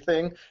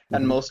everything,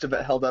 and most of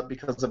it held up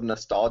because of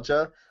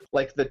nostalgia,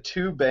 like the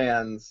two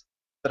bands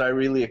that I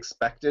really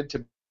expected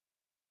to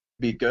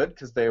be good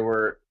because they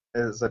were,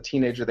 as a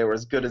teenager, they were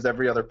as good as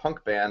every other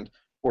punk band,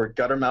 were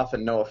Guttermouth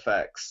and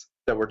NoFX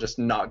that were just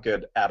not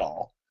good at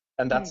all.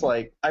 And that's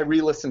like, I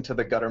re-listened to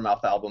the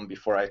Guttermouth album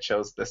before I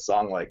chose this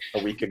song like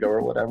a week ago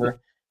or whatever.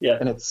 Yeah.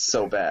 And it's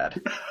so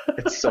bad.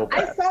 It's so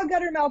bad. I saw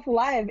Guttermouth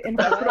live in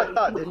That's Hawaii. what I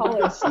thought. Did you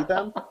go see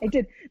them? I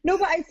did. No,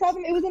 but I saw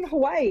them. It was in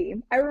Hawaii.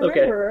 I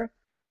remember.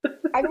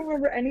 I don't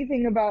remember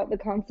anything about the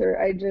concert.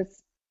 I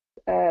just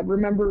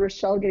remember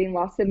Rochelle getting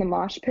lost in the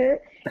mosh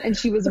pit, and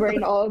she was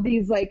wearing all of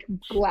these like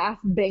glass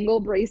bangle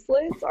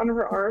bracelets on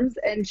her arms,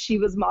 and she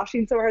was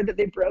moshing so hard that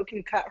they broke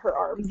and cut her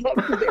arms up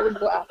because they were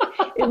glass.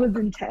 It was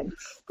intense.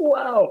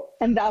 Wow.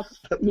 And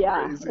that's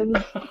yeah. crazy.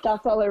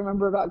 That's all I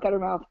remember about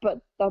Guttermouth. But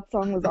that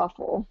song was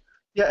awful.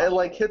 Yeah, it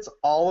like hits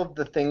all of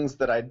the things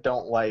that I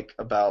don't like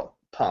about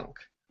punk.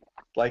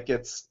 Like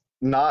it's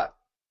not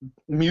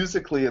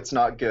musically, it's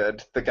not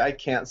good. The guy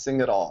can't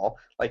sing at all.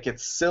 Like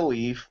it's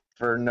silly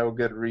for no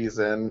good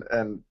reason,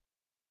 and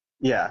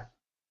yeah,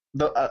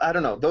 I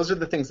don't know. Those are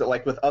the things that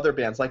like with other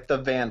bands, like the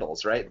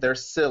Vandals, right? They're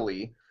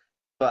silly,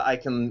 but I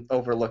can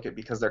overlook it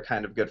because they're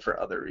kind of good for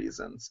other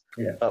reasons.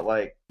 Yeah. But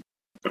like,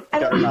 I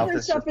don't Guttermouth think their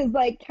is stuff is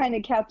like kind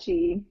of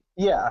catchy.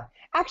 yeah.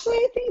 Actually,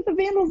 I think the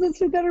Vandals is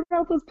who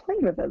Guttermouth was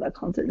playing with at that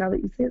concert. Now that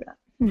you say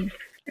that,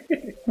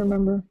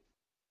 remember?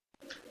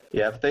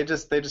 Yeah, but they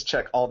just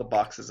check all the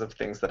boxes of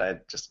things that I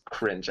just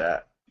cringe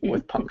at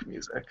with punk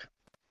music.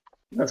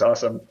 That's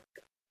awesome.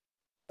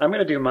 I'm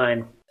going to do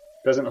mine.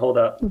 Doesn't hold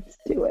up. Let's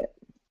do it.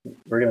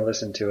 We're going to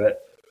listen to it.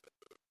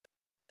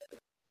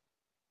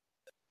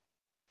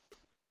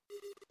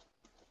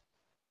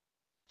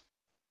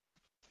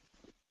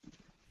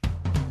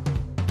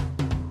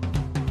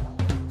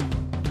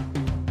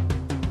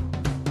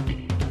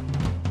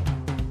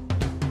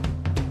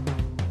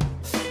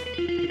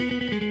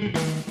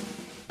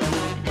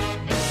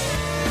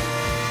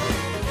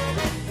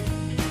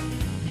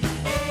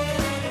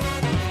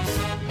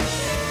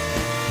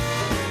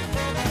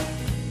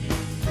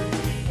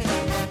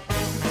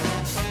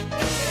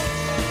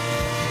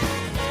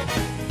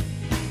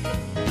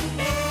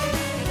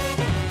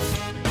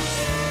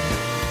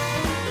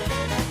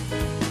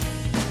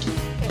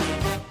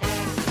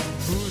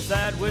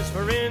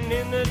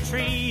 hanging in the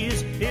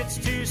trees. It's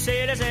two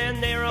sailors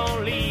and they're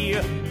only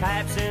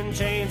pipes and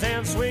chains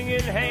and swinging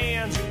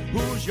hands.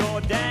 Who's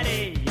your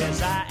daddy?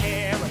 Yes, I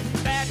am.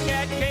 Fat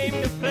cat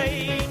came to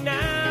play.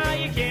 Now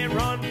you can't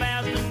run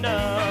fast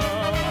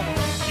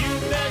enough.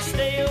 You best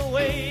stay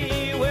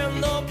away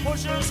when the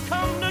pushers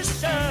come to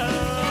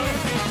shove.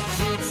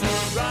 Zoot,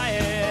 zoot,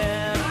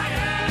 riot.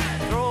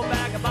 Throw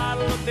back a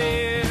bottle of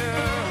beer.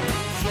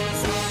 Zoot,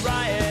 zoot,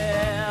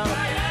 riot.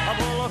 A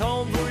bullet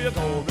hole through your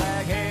cold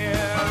black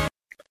hair.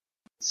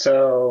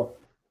 So,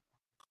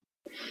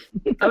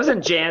 I was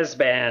in jazz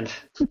band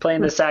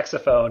playing the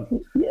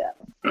saxophone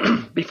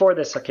Yeah. before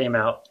this came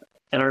out,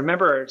 and I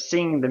remember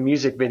seeing the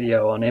music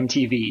video on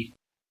MTV.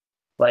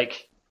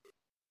 Like,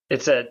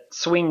 it's a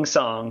swing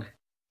song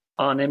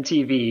on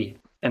MTV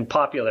and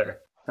popular.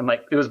 I'm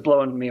like, it was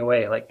blowing me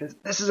away. Like,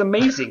 this is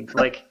amazing.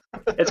 Like,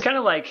 it's kind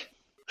of like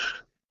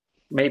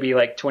maybe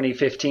like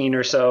 2015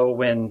 or so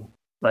when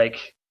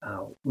like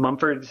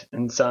Mumford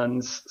and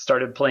Sons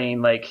started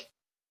playing like,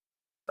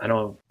 I don't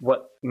know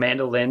what,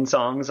 mandolin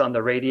songs on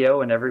the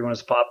radio and everyone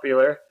was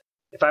popular.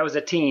 If I was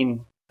a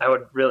teen, I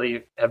would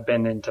really have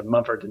been into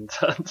Mumford and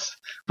Sons,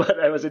 but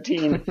I was a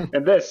teen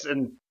and it's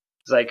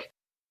like,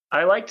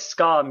 I liked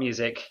ska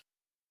music,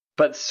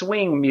 but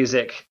swing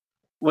music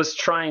was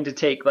trying to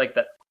take like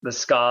the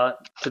ska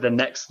to the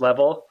next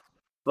level,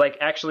 like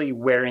actually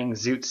wearing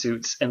zoot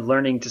suits and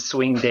learning to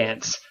swing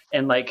dance,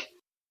 and like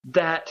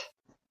that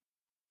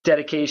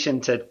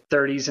dedication to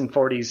 30s and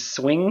 40s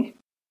swing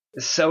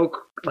is so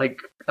like,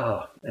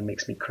 oh, it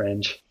makes me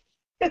cringe.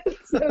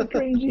 It's so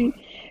cringy.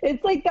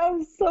 It's like that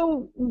was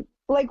so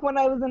like when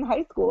I was in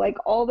high school, like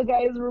all the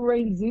guys were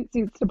wearing zoot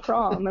suits to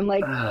prom, and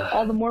like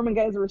all the Mormon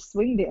guys were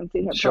swing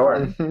dancing at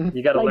Sure, prom.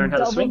 you got to Like learn how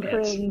to double swing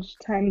dance. cringe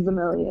times a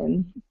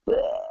million. Blech.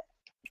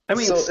 I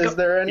mean, so ska- is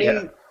there any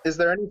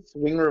yeah.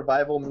 swing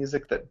revival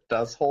music that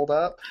does hold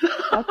up?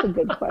 That's a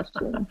good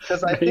question.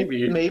 Because I think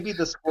Maybe. maybe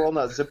the Squirrel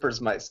Nut Zippers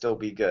might still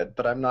be good,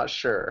 but I'm not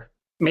sure.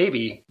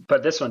 Maybe,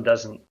 but this one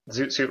doesn't.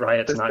 Zoot Suit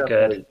Riot's This not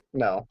definitely- good.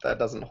 No, that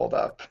doesn't hold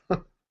up.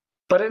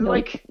 But it,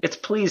 like, it's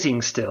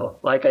pleasing still.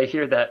 Like, I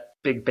hear that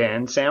big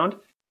band sound,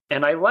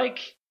 and I like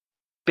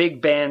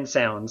big band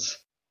sounds,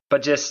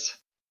 but just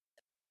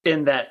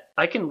in that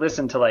I can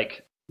listen to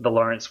like the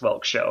Lawrence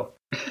Welk show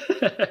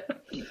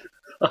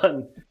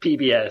on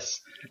PBS,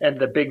 and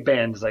the big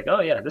band's like,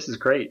 oh yeah, this is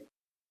great.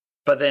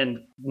 But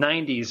then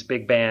 90s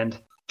big band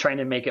trying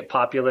to make it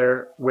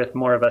popular with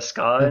more of a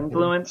ska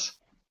influence.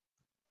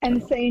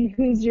 And saying,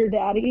 "Who's your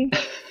daddy?"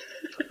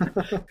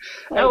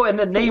 Oh, and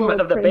the name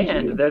little of the cringy.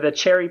 band, they're the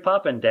Cherry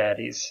Poppin'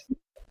 Daddies.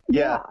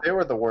 Yeah, they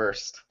were the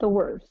worst. The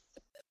worst.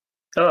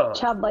 Oh,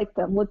 Chad liked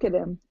them. Look at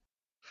him.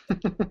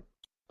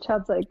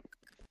 Chad's like,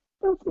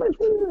 that's my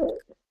favorite.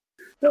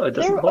 no, it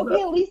doesn't hold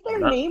Okay, up. at least their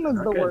Not- name is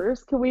not the good.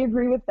 worst. Can we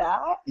agree with that?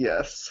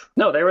 Yes.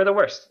 No, they were the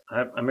worst.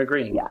 I'm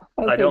agreeing. Yeah.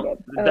 Okay, I don't.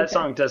 good. That Okay.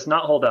 song does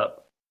not hold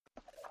up.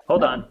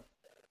 Hold No. on,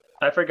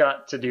 I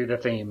forgot to do the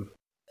theme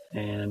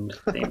and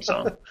theme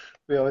song.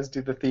 We always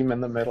do the theme in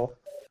the middle.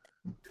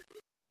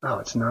 Oh,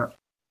 it's not.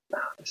 Oh,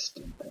 this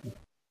stupid thing.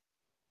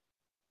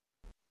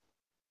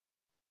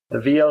 The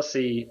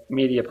VLC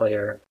media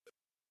player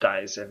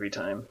dies every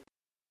time,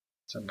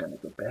 so I'm gonna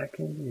go back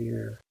in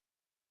here.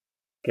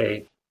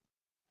 Okay,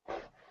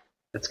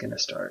 it's gonna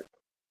start.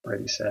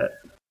 Ready, set.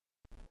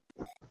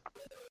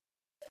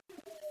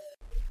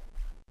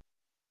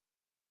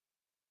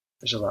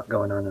 There's a lot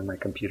going on in my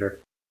computer.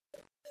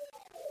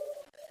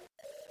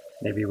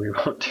 Maybe we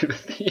won't do the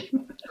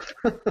theme.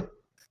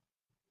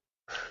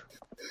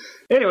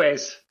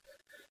 Anyways,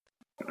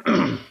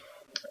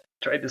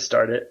 tried to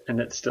start it and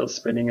it's still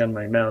spinning on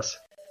my mouse.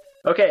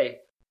 Okay,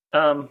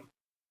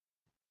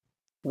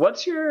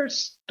 what's your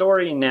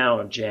story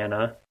now,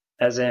 Jana?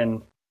 As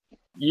in,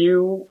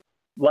 you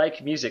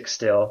like music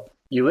still.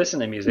 You listen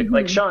to music.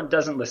 Like Sean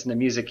doesn't listen to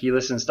music, he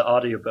listens to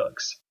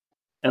audiobooks.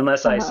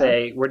 Unless I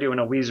say we're doing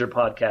a Weezer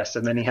podcast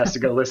and then he has to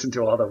go listen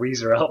to all the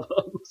Weezer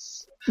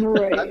albums.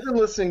 Right. I've been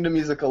listening to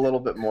music a little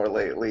bit more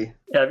lately.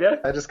 Have you?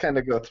 I just kind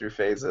of go through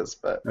phases,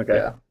 but Okay.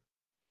 yeah.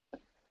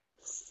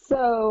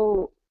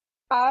 So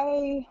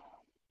I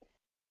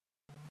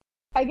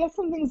guess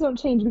some things don't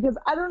change because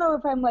I don't know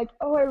if I'm like,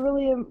 oh, I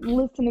really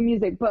listen to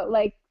music, but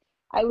like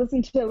I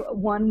listen to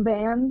one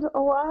band a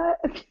lot,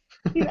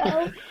 you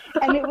know,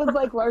 and it was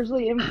like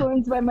largely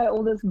influenced by my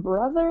oldest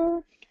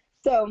brother.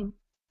 So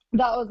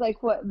that was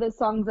like what the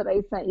songs that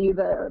I sent you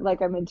that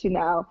like I'm into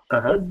now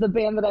is the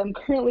band that I'm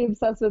currently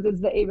obsessed with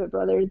is the Avett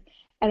Brothers.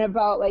 And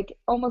about like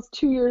almost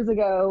 2 years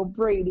ago,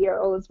 Brady, our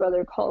oldest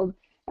brother, called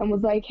and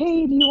was like,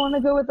 hey, do you want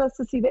to go with us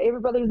to see the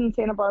Avett Brothers in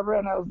Santa Barbara?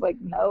 And I was like,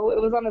 no.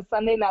 It was on a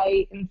Sunday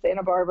night in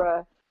Santa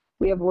Barbara.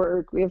 We have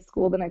work. We have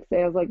school the next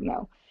day. I was like,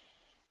 no.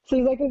 So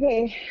he's like,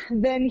 okay.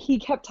 Then he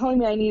kept telling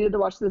me I needed to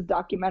watch this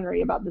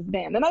documentary about this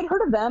band. And I'd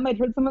heard of them. I'd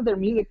heard some of their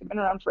music. They've been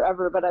around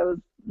forever, but I was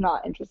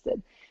not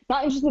interested.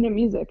 Not interested in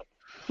music,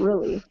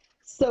 really.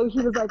 So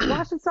he was like,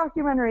 watch this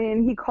documentary.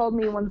 And he called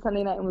me one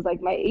Sunday night and was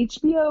like, my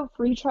HBO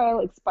free trial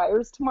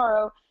expires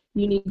tomorrow.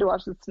 You need to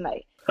watch this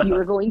tonight. You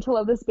are going to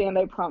love this band,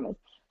 I promise.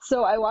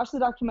 So I watched the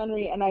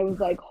documentary and I was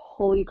like,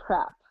 holy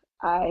crap,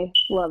 I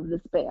love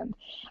this band.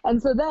 And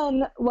so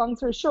then, long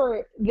story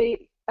short,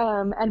 they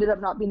ended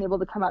up not being able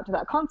to come out to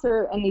that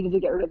concert and needed to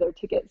get rid of their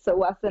tickets. So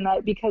Wes and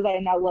I, because I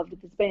now loved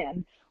this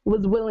band,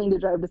 was willing to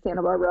drive to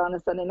Santa Barbara on a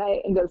Sunday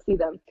night and go see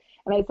them.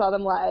 And I saw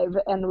them live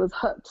and was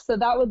hooked. So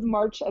that was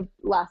March of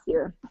last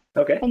year.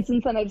 Okay. And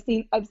since then, I've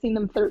seen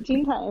them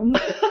 13 times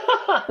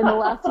in the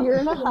last year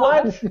and a half.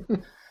 What?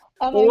 And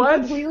What? I'm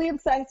completely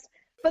obsessed.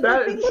 But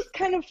the thing that's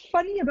kind of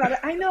funny about it,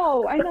 I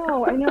know.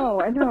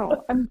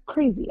 I'm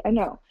crazy, I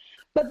know.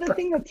 But the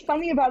thing that's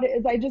funny about it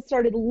is I just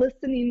started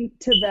listening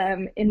to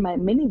them in my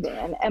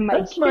minivan, and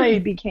my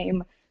kids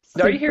became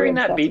super Are you hearing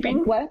that obsessed.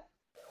 beeping? What?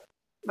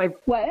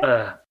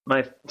 What?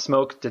 My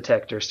smoke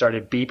detector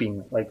started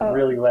beeping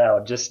really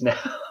loud just now.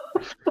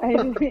 I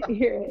didn't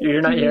hear it.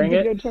 You're not hearing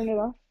it? Go turn it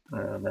off.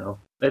 No.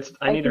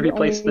 I need to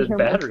replace the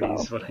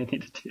batteries. What I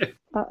need to do.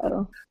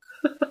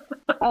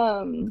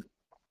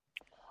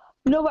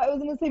 No, but I was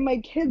going to say my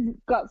kids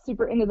got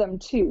super into them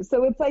too.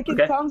 So it's like,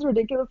 it sounds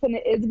ridiculous, and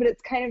it is, but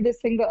it's kind of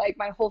this thing that like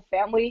my whole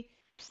family,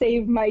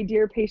 save my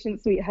dear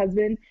patient sweet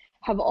husband,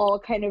 have all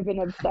kind of been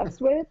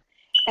obsessed with.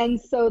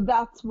 And so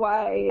that's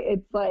why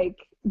it's like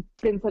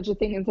been such a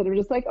thing, instead of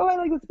just like, oh, I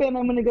like this band,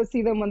 I'm going to go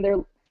see them when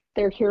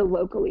they're here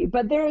locally.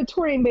 But they're a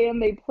touring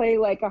band. They play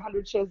like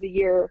 100 shows a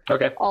year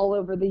all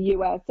over the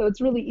U.S. So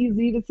it's really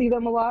easy to see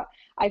them a lot.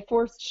 I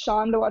forced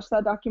Sean to watch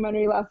that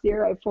documentary last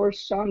year. I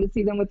forced Sean to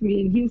see them with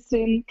me in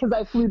Houston because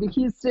I flew to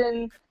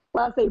Houston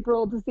last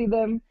April to see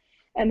them.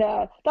 And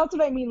that's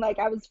what I mean. Like,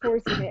 I was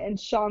forcing it, and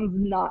Sean's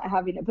not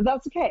having it. But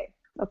that's okay.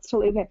 That's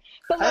totally okay.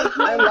 But like,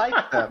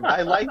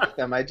 I like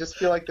them. I just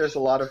feel like there's a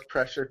lot of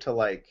pressure to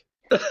like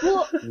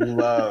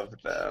love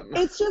them.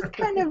 It's just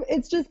kind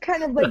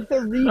of like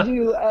the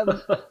redo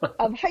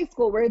of high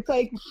school, where it's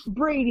like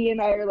Brady and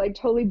I are like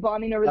totally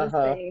bonding over this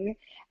thing,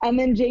 and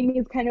then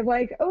Jamie's kind of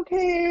like,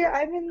 okay,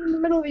 I'm in the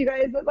middle of you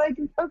guys, but like,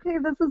 okay,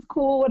 this is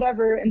cool,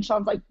 whatever. And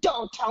Sean's like,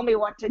 don't tell me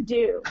what to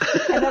do,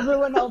 and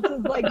everyone else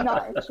is like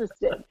not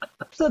interested.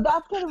 So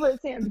that's kind of where it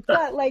stands.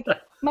 But like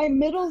my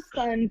middle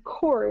son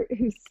Court,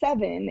 who's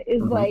 7,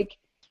 is like,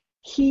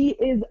 he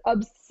is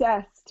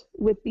obsessed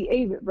with the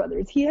Avett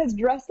Brothers. He has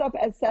dressed up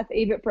as Seth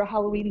Avett for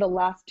Halloween the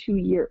last 2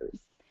 years.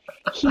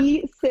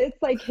 He sits,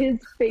 like, his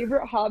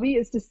favorite hobby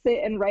is to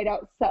sit and write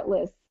out set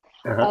lists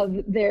of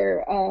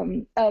their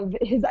of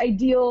his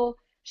ideal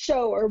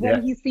show, or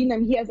when he's seen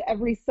them, he has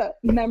every set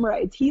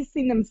memorized. He's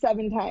seen them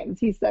 7 times.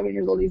 He's 7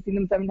 years old. He's seen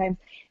them 7 times,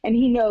 and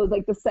he knows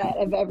like the set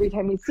of every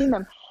time he's seen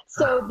them.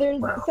 So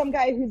there's some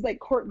guy who's like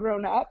Court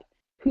grown up,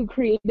 who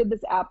created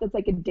this app that's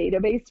like a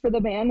database for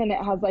the band, and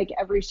it has like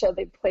every show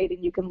they've played,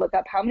 and you can look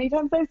up how many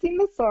times I've seen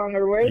this song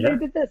or where they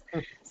did this.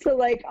 So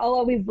like I'll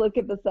always look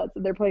at the sets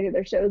that they're playing at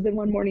their shows. And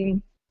one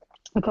morning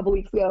a couple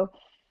weeks ago,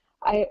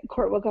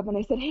 Court woke up and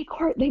I said, hey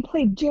Court, they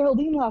played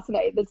Geraldine last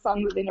night, this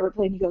song that they never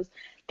played. And he goes,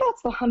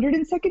 that's the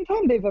 102nd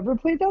time they've ever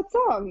played that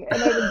song.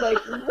 And I was like,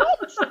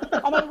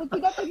 what? And I looked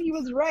it up, and he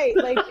was right.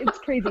 Like, it's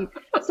crazy.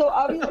 So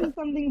obviously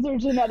some things are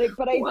genetic,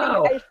 but I think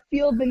I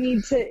feel the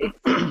need to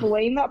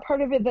explain that part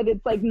of it, that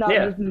it's like not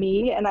just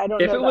me, and I don't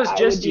know if it was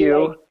just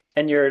you like,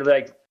 and you're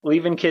like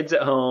leaving kids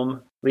at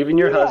home, leaving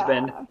your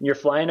husband, and you're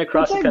flying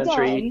across the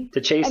country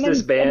to chase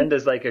this band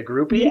as like a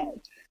groupie.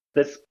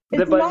 It's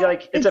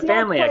a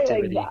family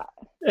activity. Like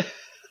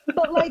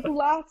but like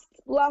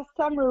last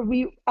summer,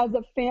 we as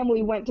a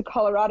family went to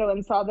Colorado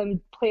and saw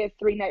them play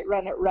a 3-night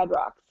run at Red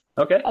Rocks.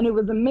 Okay. And it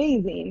was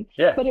amazing.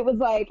 Yeah. But it was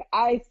like,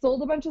 I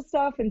sold a bunch of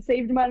stuff and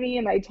saved money,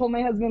 and I told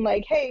my husband,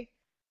 like, hey,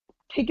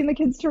 taking the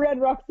kids to Red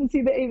Rocks to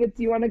see the Avets,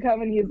 do you want to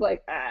come? And he's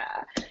like,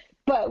 ah.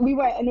 But we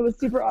went, and it was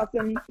super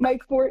awesome. My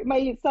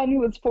son, who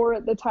was 4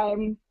 at the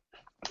time,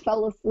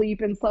 fell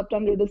asleep and slept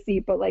under the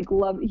seat, but like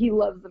he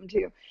loves them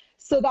too.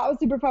 So that was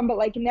super fun. But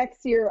like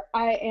next year,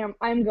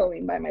 I'm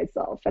going by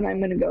myself, and I'm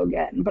going to go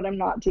again, but I'm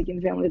not taking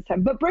the family this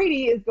time. But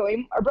Brady is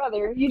going, our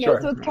brother,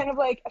 so it's kind of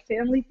like a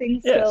family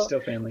thing still. Yeah, it's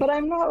still family. But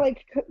I'm not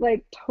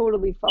like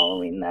totally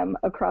following them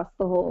across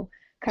the whole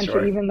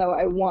country, even though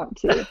I want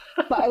to.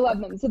 But I love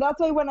them. So that's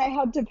why when I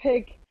had to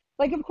pick,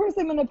 like, of course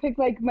I'm going to pick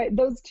like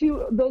those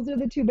are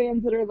the 2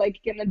 bands that are like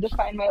going to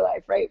define my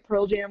life, right?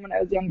 Pearl Jam when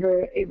I was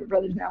younger, Avett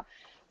Brothers now.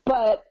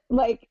 But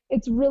like,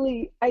 it's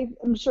really,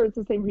 I'm sure it's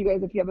the same for you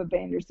guys if you have a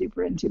band you're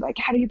super into. Like,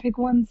 how do you pick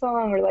one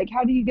song, or like,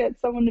 how do you get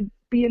someone to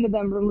be into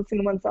them from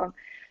listening to one song?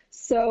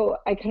 So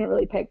I couldn't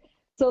really pick.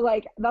 So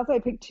like, that's why I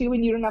picked 2,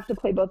 and you don't have to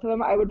play both of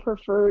them. I would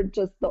prefer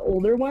just the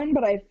older one,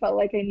 but I felt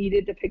like I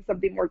needed to pick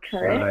something more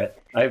current. All right.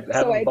 I have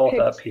them both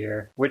up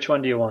here. Which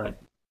one do you want?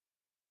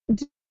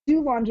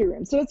 Do Laundry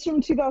Room. So it's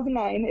from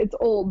 2009. It's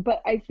old,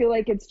 but I feel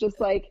like it's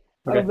just like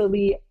a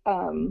really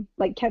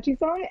like catchy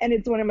song, and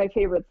it's one of my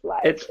favorites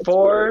live. It's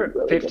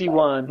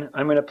 4:51. Really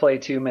I'm going to play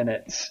 2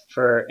 minutes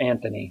for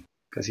Anthony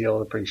because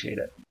he'll appreciate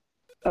it.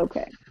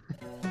 Okay.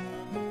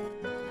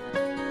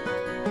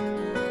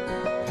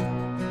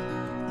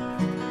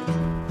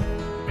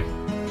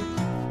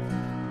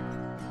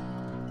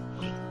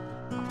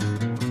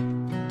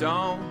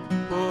 Don't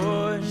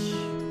push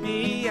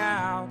me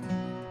out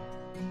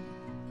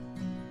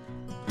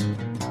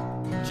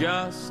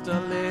just a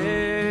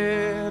little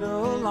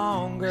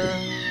longer.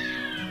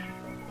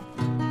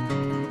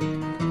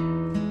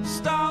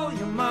 Stole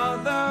your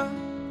mother,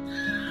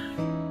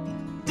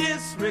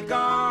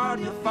 disregard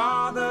your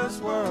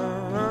father's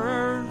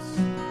words.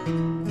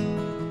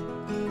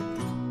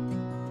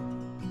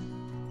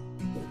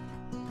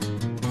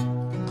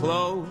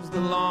 Close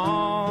the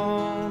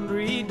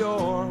laundry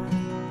door,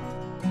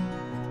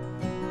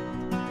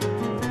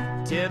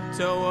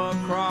 tiptoe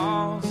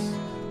across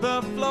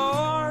the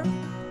floor.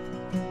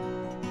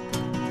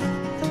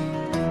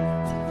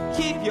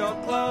 Keep your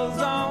clothes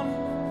on,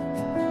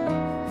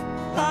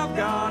 I've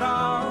got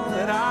all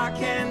that I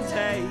can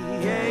take.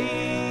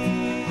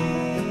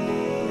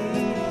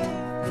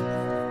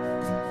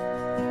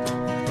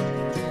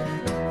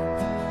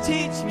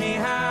 Teach me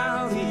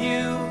how to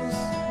use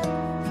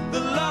the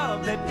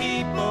love that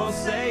people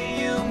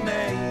say you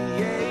may.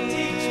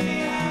 Teach me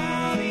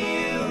how to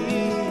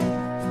use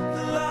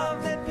the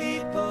love that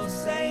people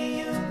say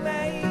you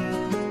may.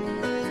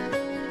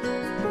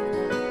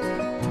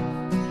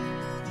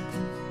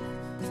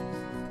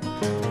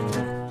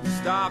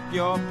 Stop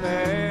your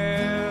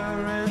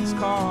parents'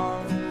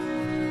 car.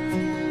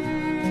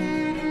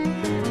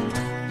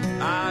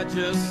 I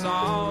just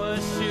saw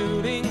a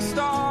shooting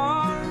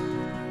star.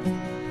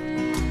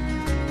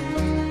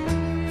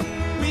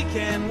 We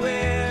can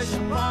wish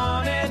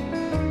upon it,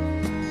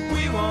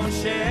 we won't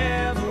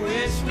share the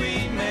wish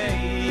we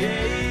made.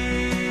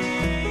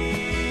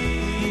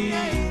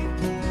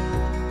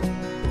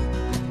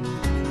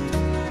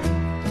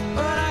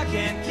 But I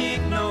can't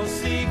keep no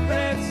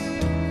secrets,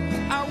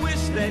 I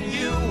wish that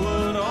you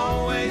would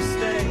always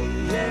stay.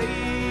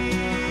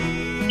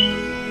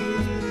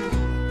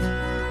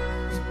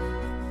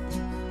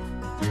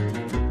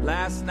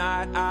 Last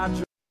night I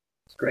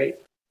It's great.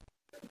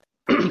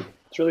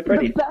 It's really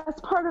pretty. The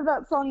best part of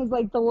that song is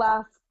like the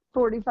last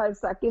 45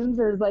 seconds.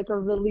 There's like a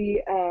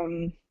really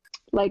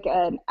like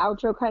an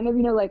outro kind of,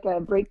 like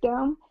a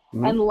breakdown.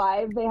 Mm-hmm. And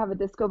live they have a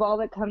disco ball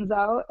that comes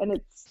out and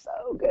it's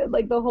so good.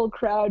 Like the whole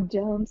crowd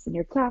jumps and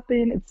you're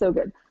clapping. It's so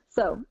good.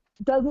 So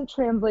doesn't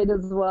translate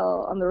as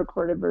well on the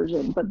recorded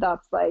version, but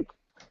that's like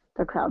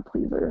the crowd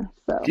pleaser.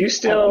 So do you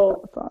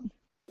still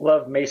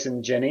love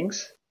Mason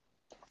Jennings?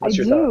 What's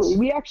your thoughts?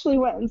 We actually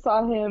went and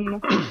saw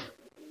him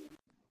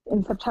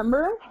in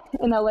September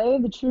in LA,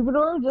 the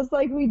Troubadour, just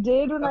like we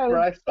did when I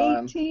was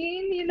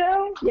 18,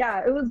 Yeah,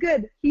 it was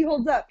good. He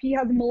holds up. He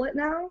has a mullet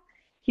now.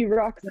 He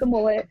rocks the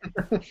mullet.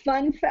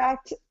 Fun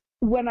fact,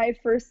 when I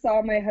first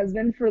saw my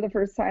husband for the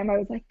first time, I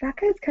was like, that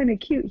guy's kind of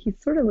cute. He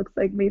sort of looks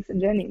like Mason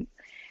Jennings.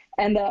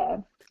 And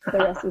the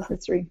rest is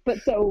history. But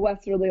so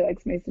Wes really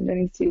likes Mason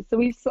Jennings too.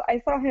 So I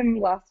saw him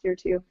last year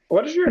too.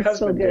 What does your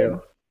husband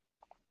do?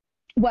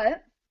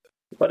 What?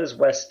 What does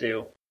Wes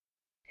do?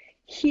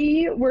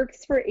 He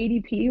works for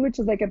ADP, which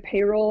is like a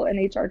payroll and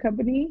HR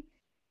company.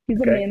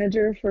 He's a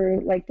manager for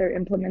like their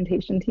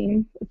implementation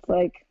team. It's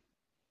like,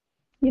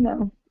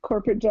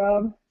 corporate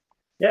job.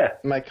 Yeah.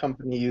 My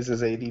company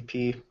uses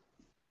ADP.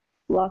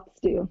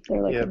 Lots do.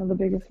 They're like one of the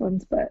biggest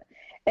ones.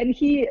 And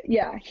he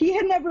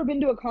had never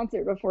been to a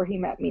concert before he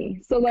met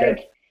me. So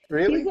like,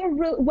 really?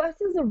 Wes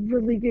is a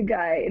really good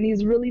guy and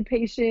he's really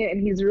patient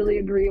and he's really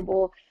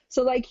agreeable.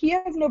 So like, he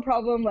has no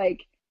problem like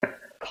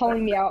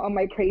calling me out on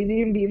my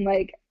crazy and being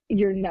like,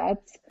 you're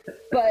nuts.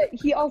 But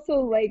he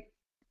also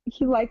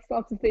he likes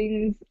lots of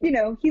things.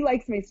 He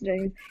likes Mason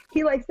Jennings.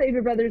 He likes the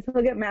Avery Brothers.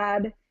 He'll get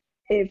mad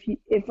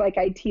if like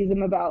I tease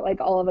him about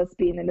like all of us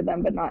being into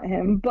them, but not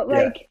him. But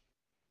like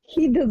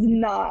he does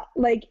not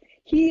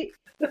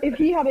if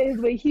he had it his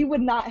way, he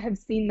would not have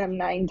seen them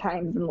 9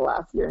 times in the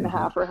last year and a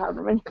half or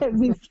however many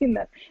times he's seen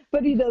them.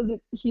 But he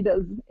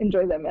does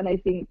enjoy them, and I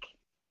think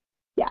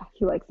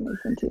he likes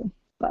Mason too.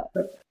 But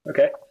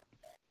okay.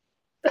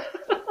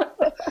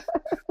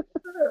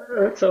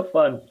 That's so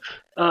fun.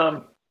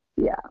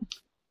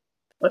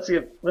 Let's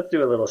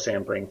do a little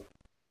sampling.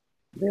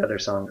 The other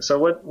song. So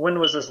when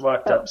was this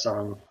Locked Up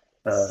song?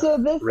 So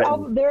this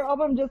written? their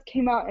album just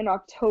came out in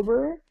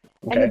October,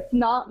 and it's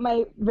not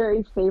my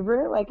very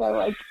favorite.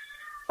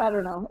 I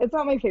don't know. It's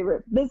not my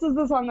favorite. This is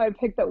the song I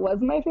picked that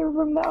was my favorite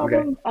from the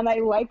album, and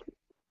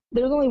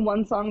there's only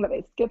one song that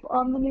I skip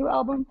on the new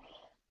album,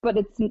 but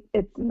it's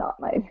not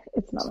my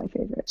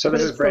favorite. So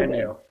this is brand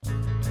new.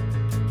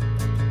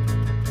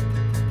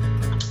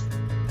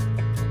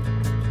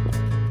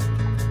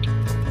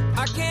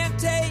 I can't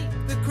take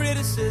the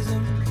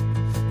criticism.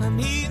 I'm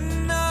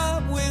eaten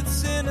up with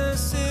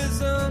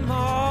cynicism.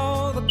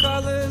 All the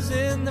colors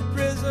in the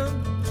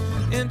prism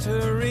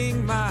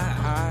entering my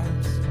eyes.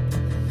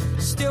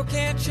 Still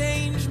can't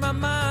change my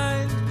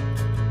mind.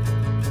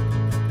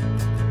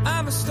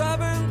 I'm a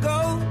stubborn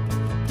goat,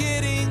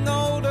 getting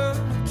older.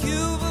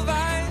 Cube of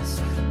ice,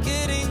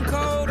 getting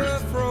colder.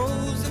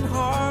 Frozen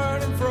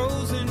heart and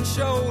frozen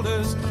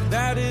shoulders.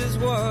 That is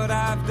what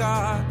I've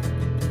got.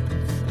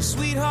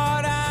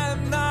 Sweetheart,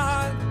 I'm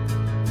not.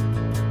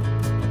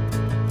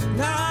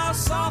 Now I'll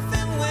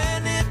soften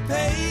when it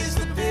pays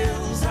the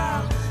bills.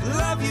 I'll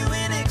love you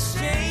in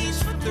exchange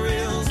for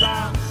thrills.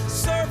 I'll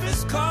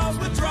surface calls,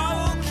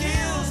 withdrawal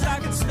kills. I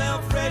can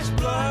smell fresh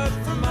blood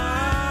from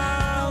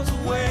miles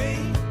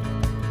away.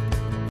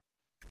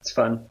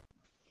 fun.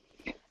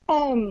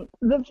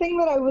 The thing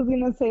that I was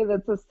going to say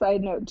that's a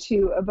side note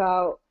too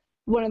about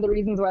one of the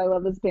reasons why I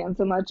love this band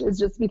so much is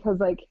just because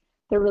like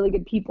they're really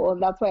good people,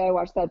 and that's why I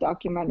watched that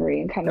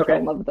documentary and kind of fell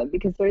in love with them,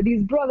 because they're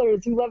these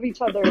brothers who love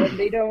each other and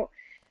they don't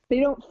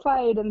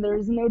fight and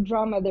there's no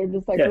drama. They're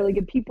just like really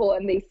good people,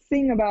 and they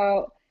sing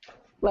about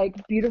like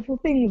beautiful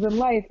things in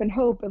life and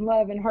hope and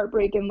love and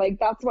heartbreak, and like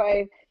that's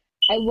why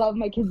I love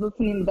my kids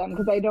listening to them,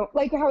 because I don't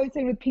like how I was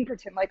saying with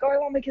Pinkerton, like, oh, I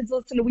want my kids to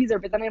listen to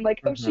Weezer, but then I'm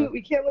like, oh shoot,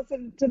 we can't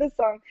listen to this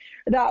song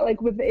or that.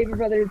 Like with the Avett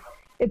Brothers,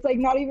 it's like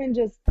not even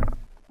just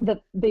that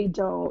they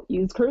don't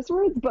use curse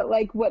words, but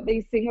like what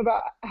they sing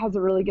about has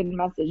a really good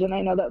message. And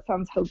I know that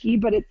sounds hokey,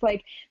 but it's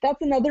like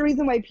that's another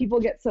reason why people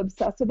get so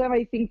obsessed with them.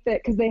 I think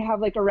that because they have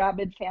like a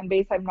rabid fan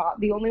base. I'm not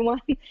the only one,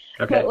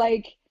 but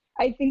like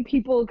I think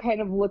people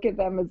kind of look at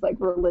them as like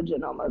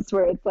religion almost,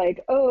 where it's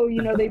like, oh,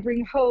 you know, they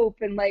bring hope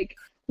and like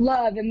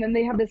love, and then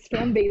they have this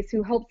fan base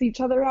who helps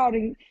each other out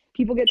and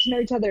people get to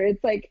know each other.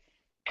 It's like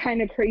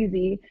kind of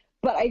crazy.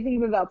 But I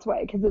think that that's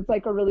why, because it's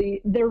like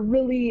they're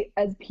really,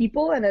 as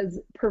people and as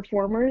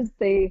performers,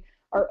 they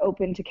are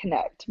open to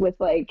connect with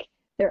like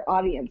their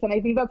audience. And I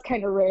think that's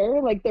kind of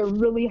rare. Like they're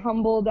really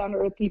humble, down to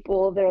earth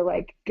people. They're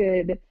like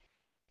good,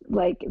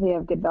 like they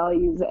have good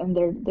values, and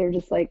they're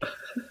just like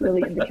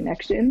really into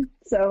connection.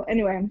 So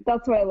anyway,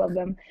 that's why I love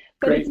them.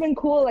 But It's been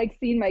cool like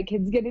seeing my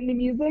kids get into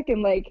music,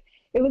 and like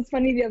it was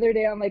funny the other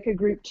day on like a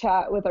group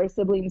chat with our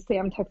siblings.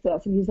 Sam texted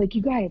us and he's like,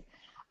 you guys,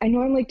 I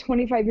know I'm like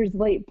 25 years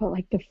late, but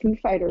like the Foo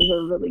Fighters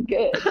are really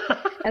good.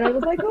 And I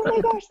was like, oh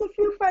my gosh, the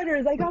Foo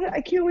Fighters. I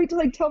can't wait to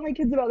like tell my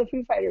kids about the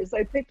Foo Fighters. So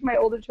I picked my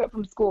oldest up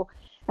from school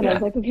and I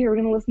was like, okay, we're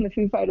going to listen to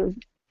Foo Fighters.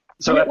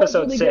 So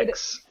episode really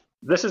 6,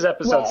 this is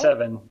episode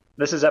 7.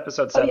 This is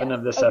episode 7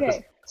 of this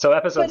episode. So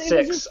episode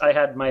 6, I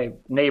had my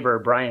neighbor,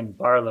 Brian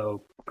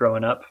Barlow,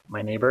 growing up,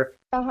 my neighbor.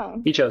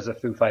 He chose the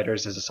Foo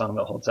Fighters as a song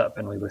that holds up,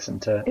 and we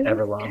listened to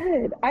Everlong.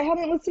 Good. I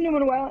haven't listened to him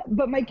in a while,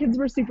 but my kids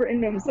were super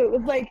into him. So it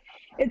was like,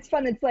 it's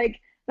fun. It's like,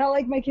 not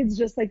like my kids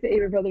just like the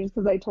Avett Brothers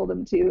because I told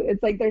them to.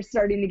 It's like they're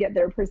starting to get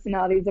their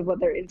personalities of what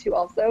they're into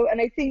also.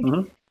 And I think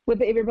with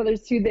the Avett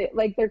Brothers too,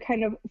 they're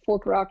kind of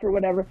folk rock or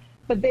whatever,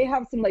 but they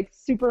have some like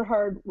super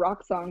hard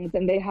rock songs,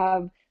 and they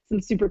have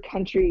some super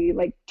country,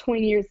 like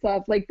 20-year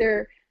stuff. Like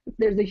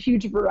there's a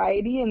huge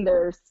variety in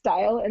their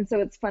style. And so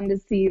it's fun to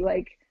see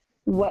like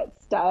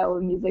what style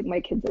of music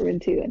my kids are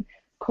into. And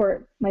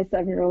Court, my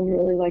 7-year-old,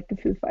 really liked the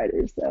Foo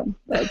Fighters, so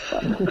that's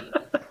fun.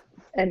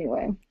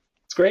 Anyway.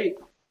 It's great.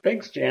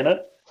 Thanks,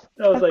 Janet.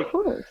 That was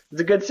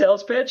it's a good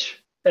sales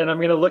pitch, and I'm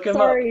going to look him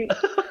up.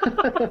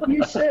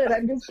 You should.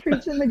 I'm just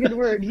preaching the good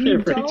word. You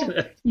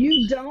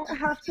don't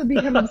have to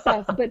become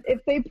obsessed, but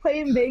if they play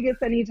in Vegas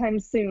anytime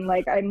soon,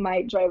 like I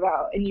might drive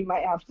out, and you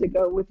might have to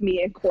go with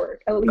me and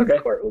Court. At least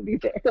Court will be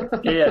there.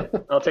 Yeah,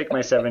 I'll take my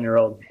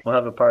 7-year-old. We'll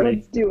have a party.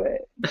 Let's do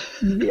it.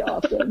 It'd be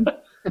awesome.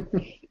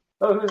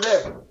 Oh, who's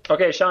there?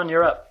 Okay, Sean,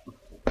 you're up.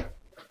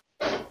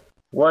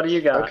 What do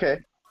you got? Okay.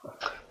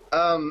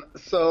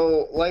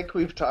 So like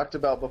we've talked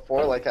about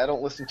before, like I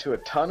don't listen to a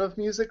ton of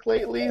music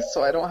lately,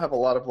 so I don't have a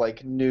lot of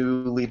like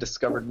newly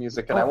discovered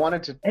music, and I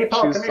wanted to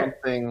choose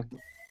something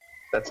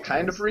that's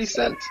kind of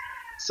recent.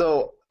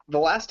 So the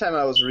last time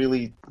I was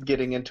really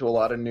getting into a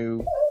lot of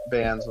new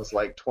bands was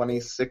like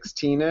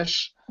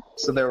 2016-ish.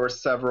 So there were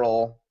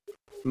several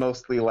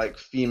mostly like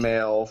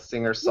female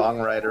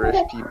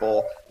singer-songwriter-ish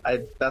people.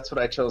 That's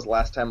what I chose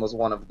last time, was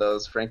one of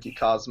those, Frankie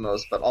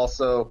Cosmos, but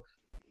also,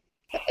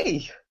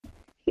 hey,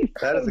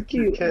 that is a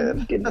cute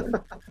kid.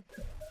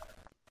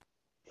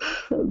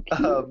 So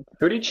cute.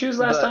 Who did you choose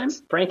last time?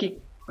 Frankie,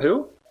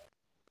 who?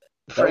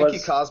 Frankie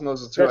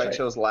Cosmos is who I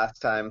chose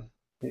last time.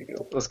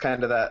 It was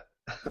kind of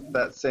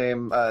that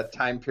same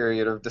time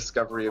period of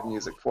discovery of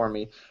music for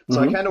me. So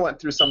I kind of went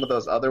through some of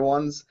those other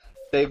ones.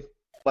 They've,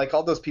 like,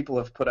 all those people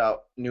have put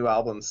out new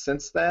albums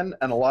since then,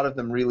 and a lot of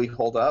them really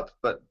hold up,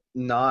 but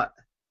not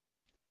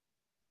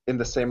in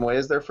the same way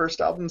as their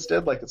first albums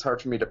did. Like, it's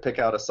hard for me to pick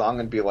out a song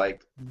and be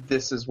like,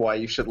 this is why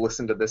you should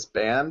listen to this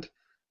band,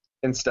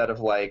 instead of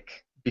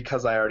like,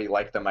 because I already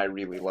like them, I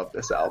really love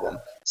this album.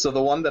 So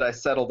the one that I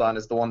settled on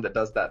is the one that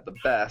does that the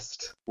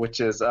best,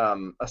 which is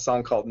a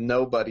song called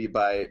Nobody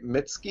by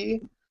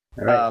Mitski.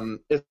 Right.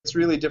 It's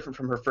really different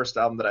from her first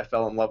album that I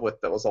fell in love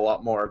with, that was a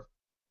lot more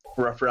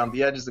rough around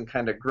the edges and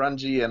kind of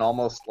grungy and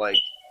almost like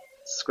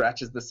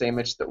scratches the same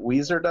itch that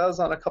Weezer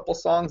does on a couple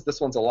songs. This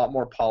one's a lot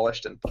more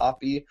polished and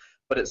poppy,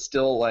 but it's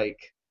still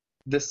like,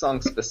 this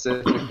song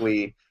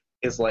specifically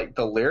is like,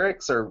 the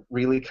lyrics are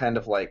really kind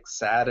of like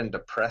sad and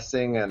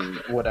depressing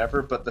and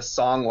whatever, but the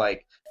song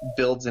like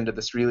builds into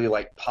this really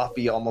like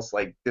poppy, almost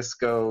like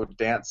disco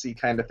dancey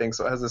kind of thing.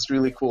 So it has this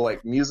really cool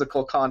like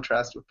musical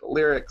contrast with the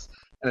lyrics,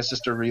 and it's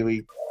just a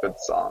really good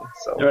song.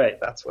 So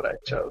that's what I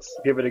chose.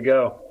 Give it a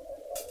go.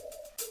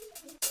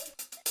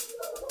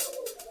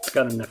 It's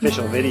got an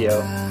official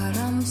video.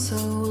 I'm so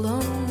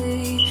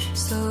lonely,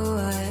 so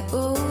I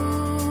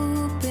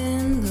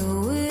open the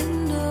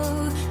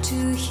window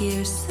to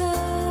hear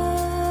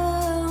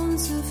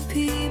sounds of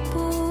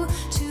people,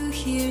 to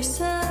hear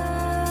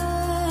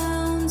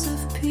sounds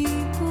of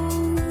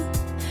people.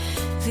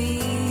 The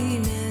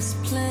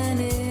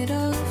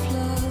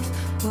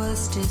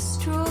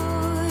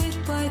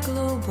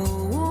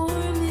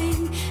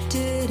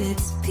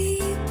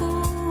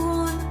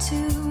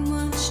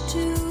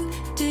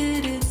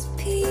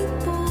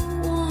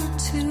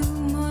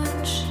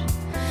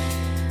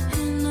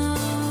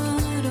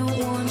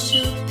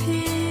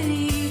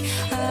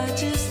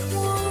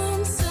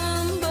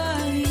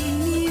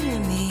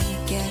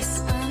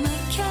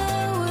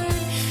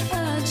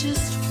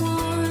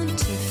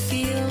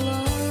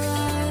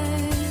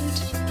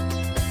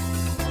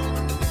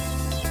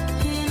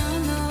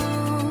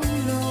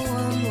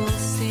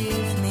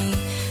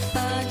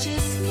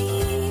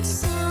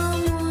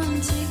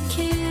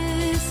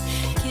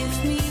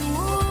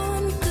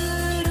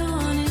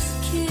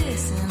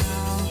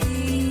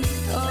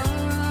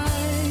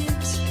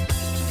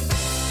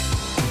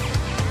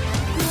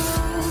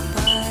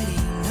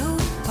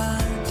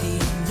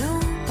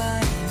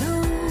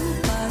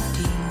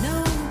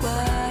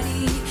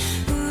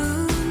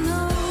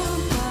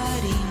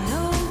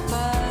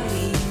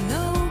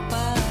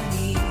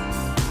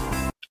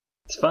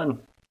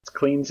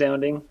clean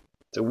sounding.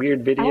 It's a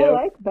weird I video.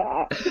 like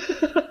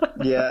that.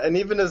 Yeah, and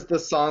even as the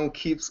song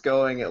keeps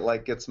going, it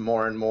like gets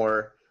more and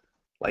more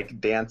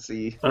like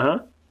dancey, Uh-huh.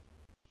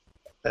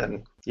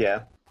 and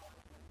yeah,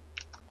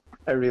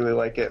 I really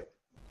like it.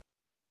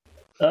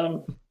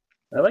 I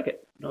like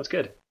it. No, it's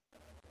good.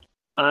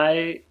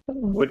 I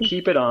would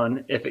keep it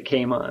on if it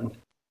came on.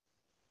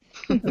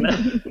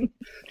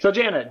 So,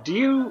 Jana, do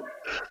you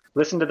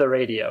listen to the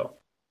radio?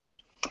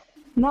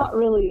 Not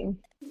really.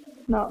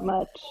 Not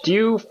much. Do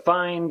you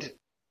find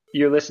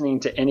you're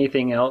listening to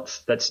anything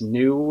else that's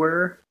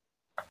newer?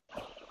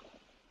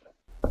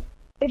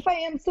 If I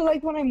am, so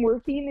like when I'm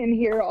working in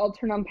here, I'll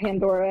turn on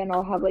Pandora and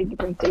I'll have like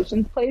different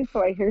stations play,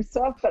 so I hear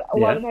stuff. But a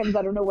lot of times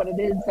I don't know what it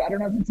is, so I don't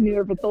know if it's new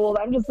or if it's old.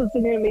 I'm just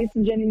listening to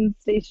Mason Jennings'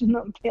 station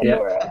on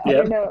Pandora. I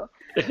don't know.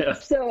 Yeah.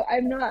 So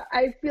I'm not.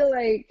 I feel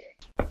like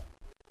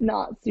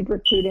not super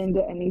clued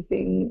into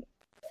anything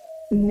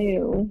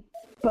new,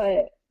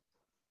 but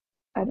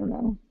I don't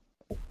know.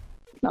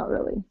 Not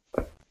really.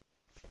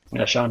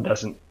 Yeah, Sean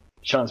doesn't.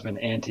 Sean's been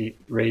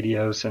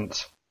anti-radio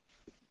since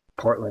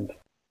Portland.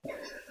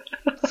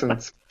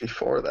 Since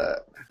before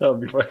that. Oh,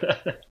 before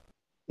that.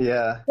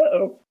 Yeah.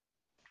 Uh-oh.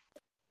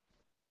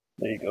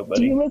 There you go, Do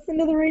buddy. you listen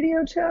to the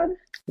radio, Chad?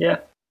 Yeah,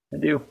 I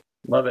do.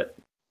 Love it.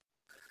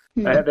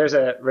 There's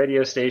a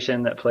radio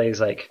station that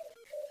plays like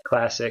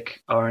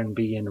classic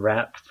R&B and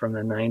rap from the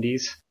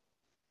 90s.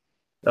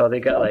 Oh, they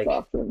got That's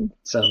like awesome.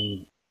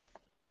 some,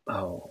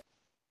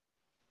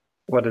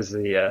 what is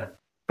the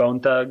Bone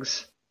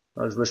Thugs?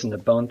 I was listening to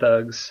Bone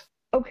Thugs.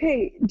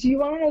 Okay, do you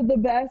want to know the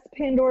best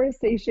Pandora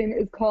station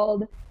is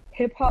called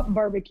Hip Hop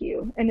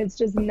Barbecue, and it's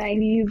just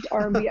 90s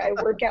R&B. I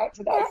work out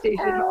to that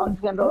station on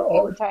Pandora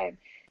all the time.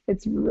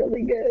 It's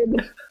really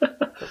good.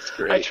 That's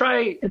great. I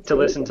try to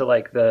listen to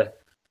like the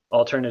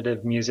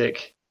alternative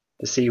music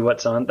to see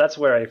what's on. That's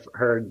where I've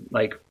heard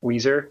like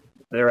Weezer.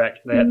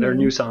 Their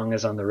new song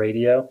is on the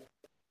radio,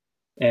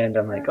 and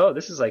I'm like, oh,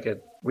 this is like a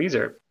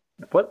Weezer.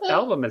 What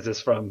album is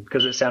this from?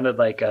 Because it sounded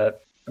like a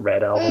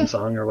Red Album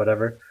song or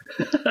whatever.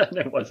 And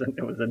it wasn't.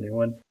 It was a new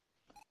one.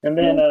 And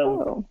then,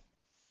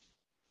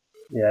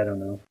 yeah, I don't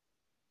know.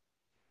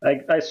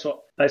 I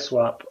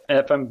swap.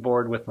 If I'm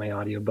bored with my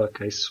audiobook,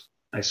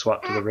 I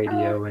swap to the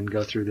radio and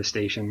go through the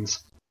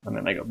stations, and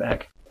then I go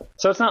back.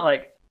 So it's not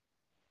like,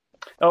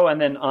 oh, and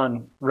then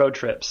on road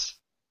trips,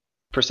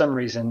 for some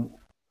reason,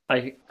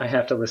 I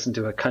have to listen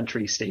to a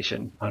country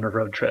station on a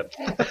road trip.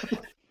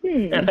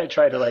 And I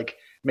try to like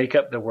make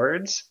up the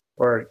words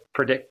or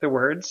predict the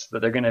words that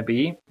they're going to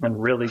be. I'm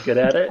really good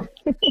at it.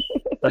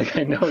 Like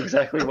I know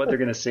exactly what they're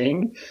going to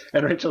sing.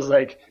 And Rachel's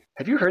like,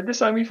 have you heard this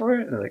song before?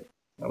 And I'm like,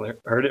 well,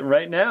 I heard it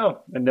right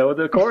now. I know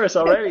the chorus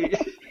already.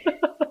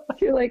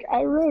 You're like,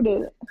 I wrote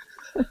it.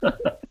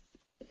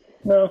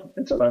 No,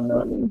 it's fun though.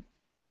 Funny.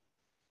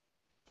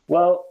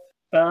 Well,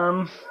 I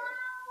don't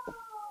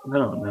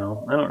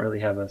know. I don't really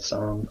have a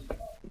song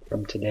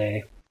from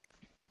today.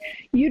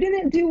 You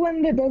didn't do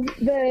one that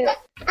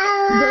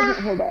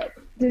doesn't hold up,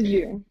 did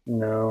you?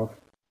 No,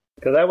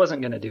 because I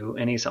wasn't going to do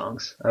any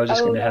songs. I was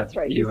just going to have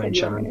right. you said and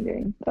you Sean. weren't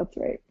gonna do. That's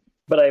right.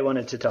 But I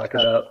wanted to talk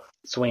about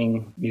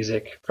swing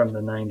music from the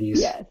 90s.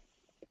 Yes.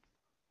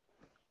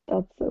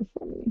 That's so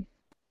funny.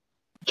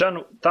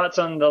 John, thoughts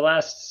on the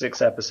last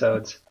 6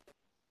 episodes?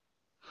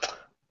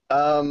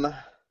 I'm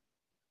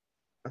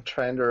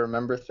trying to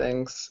remember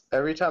things.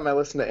 Every time I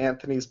listen to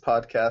Anthony's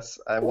podcasts,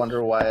 I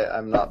wonder why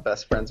I'm not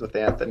best friends with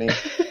Anthony.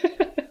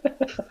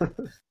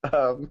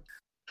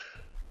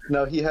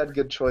 No, he had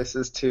good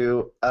choices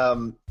too.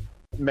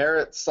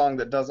 Merritt's song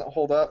that doesn't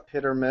hold up,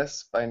 Hit or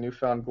Miss by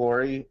Newfound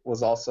Glory,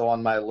 was also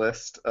on my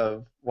list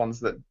of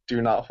ones that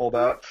do not hold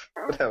up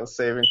that I was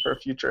saving for a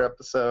future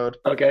episode.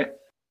 Okay.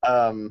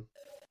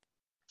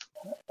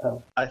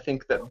 I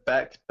think that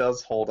Beck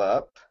does hold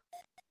up.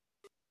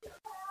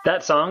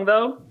 That song,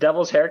 though,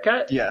 Devil's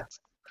Haircut? Yes.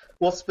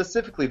 Well,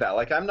 specifically that.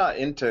 Like, I'm not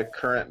into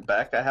current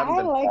Beck. I haven't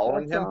been like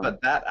following that him, song.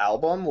 but that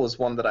album was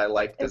one that I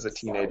liked as a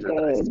It's so teenager. good.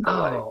 That I still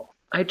like. Oh,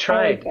 I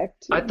tried. like Beck,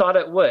 too. I thought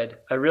it would.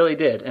 I really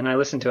did. And I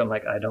listened to it, I'm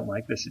like, I don't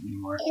like this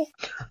anymore.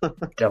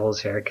 Devil's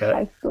Haircut.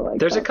 I still like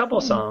There's a that couple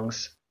song.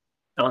 songs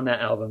on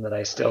that album that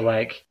I still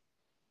like,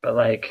 but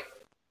like,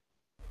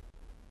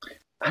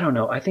 I don't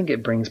know. I think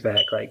it brings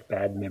back like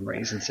bad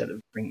memories instead of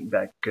bringing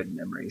back good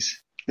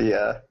memories.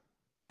 Yeah.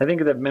 I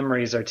think the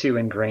memories are too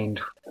ingrained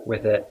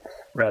with it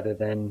rather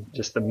than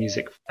just the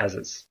music as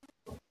it's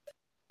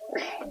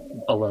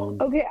alone.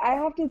 Okay, I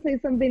have to say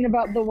something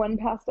about the one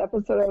past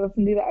episode I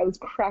listened to that I was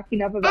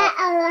cracking up about.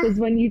 Was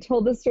when you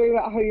told the story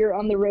about how you're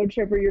on the road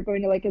trip or you're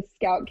going to like a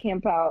scout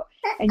camp out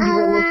and you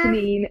were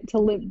listening to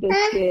Limp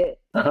Bizkit.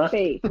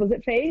 Faith. Was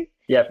it Faith?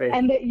 Yeah, Faith.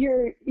 And that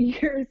your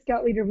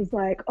scout leader was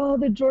like, oh,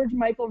 the George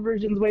Michael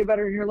version's way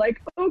better. And you're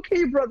like,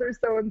 okay, brother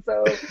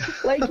so-and-so.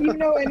 Like, you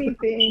know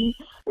anything.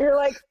 You're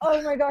like,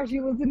 oh my gosh,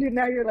 you listen to it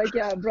now. You're like,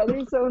 yeah,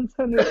 brother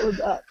so-and-so knew it was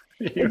up.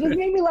 It just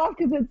made me laugh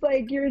because it's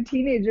like you're a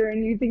teenager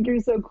and you think you're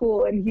so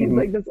cool and he's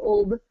like this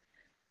old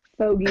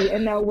fogey.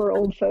 And now we're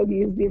old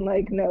fogies being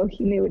like, no,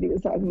 he knew what he was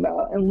talking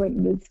about. And Limp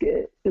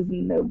Bizkit is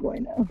no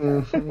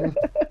bueno.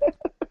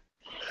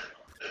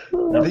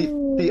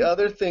 The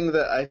other thing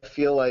that I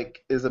feel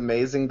like is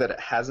amazing that it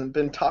hasn't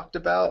been talked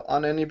about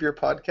on any of your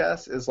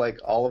podcasts is like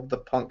all of the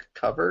punk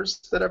covers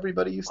that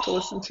everybody used to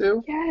listen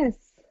to. Yes.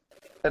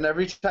 And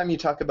every time you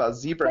talk about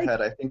Zebrahead,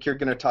 I think you're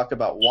going to talk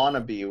about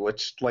Wannabe,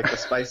 which like the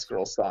Spice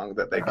Girls song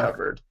that they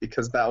covered,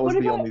 because that was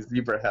the only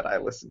Zebrahead I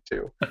listened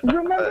to.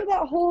 Remember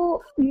that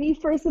whole Me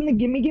First and the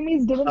Gimme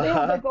Gimmes? Didn't they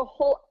have like a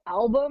whole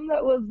album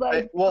that was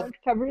like punk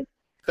covers?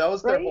 That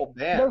was their whole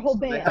band. Their whole So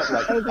band. they had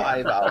like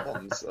 5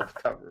 albums of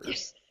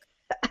covers.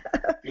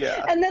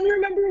 Yeah. And then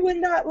remember when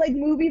that like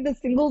movie, The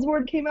Singles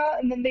Ward, came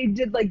out, and then they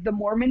did like the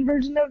Mormon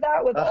version of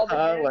that with all the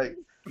bands? Like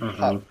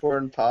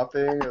popcorn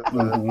popping,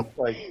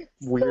 like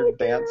weird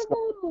dance.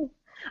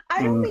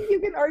 I don't think you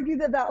can argue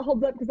that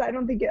holds up, because I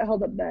don't think it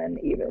held up then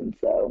even.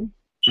 So.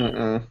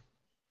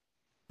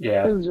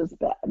 Yeah. It was just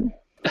bad.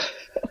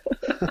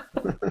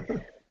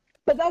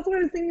 But that's what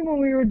I was thinking when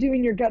we were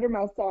doing your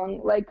Guttermouth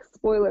song. Like,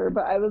 spoiler,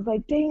 but I was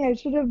like, dang, I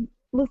should have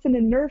listened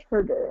to Nerf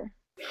Herder.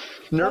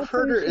 Nerf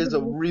Herder is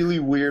a really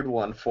weird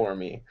one for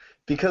me,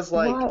 because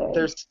like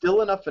there's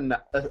still enough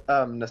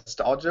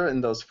nostalgia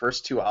in those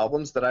first 2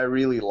 albums that I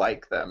really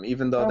like them,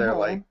 even though they're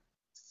like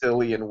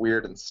silly and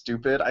weird and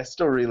stupid. I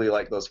still really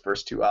like those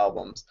first 2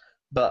 albums,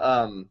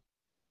 but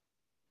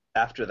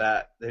after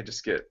that they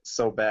just get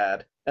so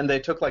bad, and they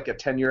took like a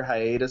 10-year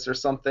hiatus or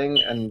something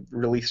and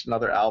released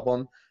another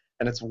album,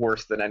 and it's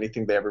worse than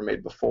anything they ever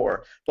made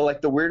before. But like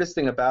the weirdest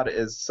thing about it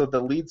is, so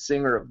the lead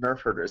singer of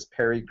Nerf Herder is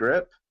Perry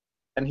Grip,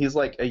 and he's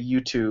like a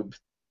YouTube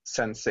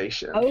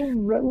sensation. Oh,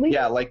 really?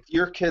 Yeah, like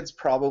your kids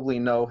probably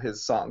know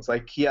his songs.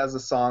 Like he has a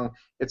song,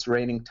 "It's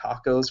Raining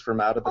Tacos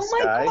from Out of the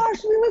Sky." Oh my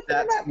gosh, we listen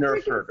That's to that Nerf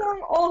freaking Herder.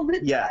 song all the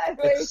time. Yeah,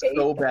 it's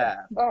so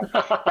bad.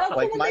 That's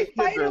Like the one my they kids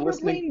fight are over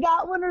listening. playing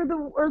that one or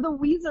the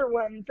Weezer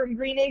one from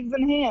Green Eggs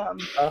and Ham.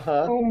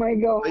 Oh my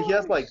god. But he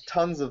has like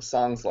tons of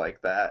songs like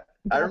that.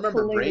 I That's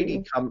remember Brady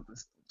hilarious.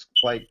 comes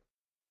like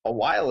a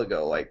while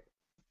ago, like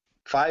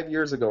 5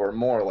 years ago or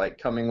more, like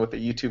coming with a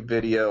YouTube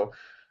video,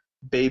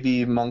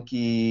 baby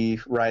monkey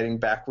riding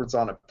backwards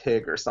on a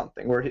pig or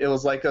something, where it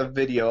was like a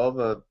video of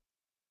a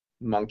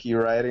monkey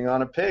riding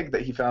on a pig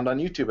that he found on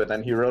YouTube, and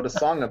then he wrote a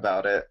song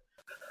about it.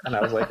 And I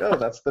was like, oh,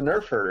 that's the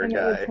Nerf Herder And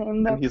it was guy.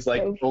 him. And he's That's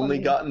like so only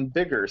funny. gotten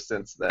bigger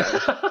since then.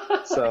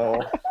 So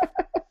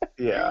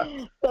yeah.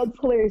 That's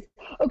hilarious.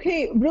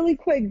 Okay, really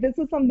quick, this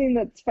is something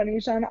that's funny,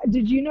 Sean.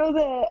 Did you know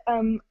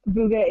that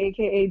Booga,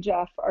 aka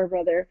Jeff, our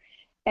brother,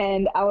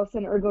 and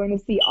Allison are going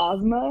to see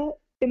Ozma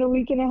in a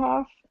week and a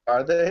half?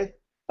 Are they?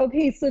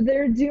 Okay, so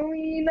they're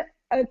doing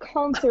a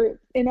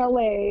concert in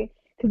LA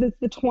because it's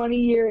the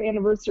 20-year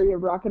anniversary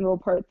of Rock and Roll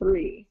Part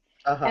 3.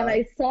 And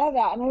I saw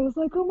that and I was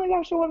like, oh my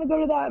gosh, I want to go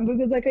to that. And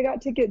Booga's like, I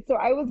got tickets. So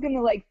I was going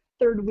to like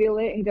third wheel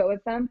it and go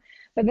with them.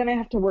 But then I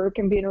have to work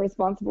and being a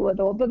responsible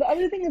adult. But the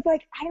other thing is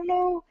like, I don't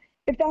know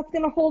if that's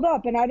going to hold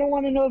up. And I don't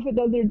want to know if it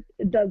does or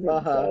it doesn't.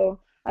 So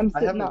I'm I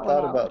sitting haven't that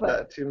thought one out. about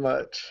that too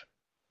much.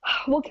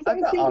 Well, because I I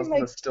was bet thinking Ozma's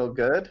like, still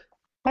good.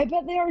 I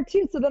bet they are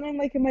too. So then I'm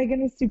like, am I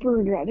going to super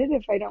regret it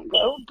if I don't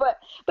go? But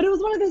it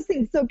was one of those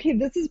things. So, okay,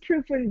 this is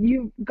proof when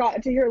you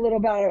got to hear a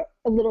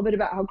little bit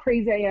about how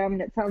crazy I am.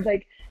 And it sounds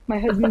like my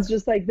husband's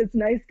just like this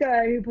nice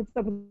guy who puts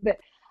up with it.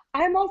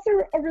 I'm also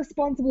a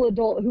responsible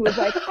adult who was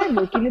like, I'm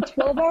working a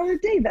 12-hour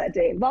day that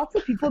day. Lots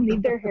of people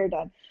need their hair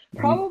done.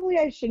 Probably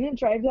I shouldn't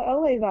drive to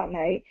LA that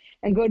night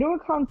and go to a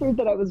concert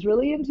that I was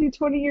really into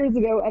 20 years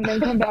ago and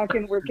then come back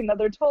and work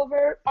another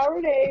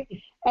 12-hour day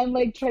and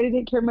like try to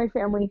take care of my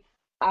family.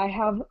 I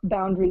have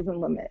boundaries and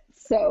limits.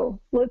 So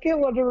look at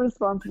what a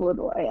responsible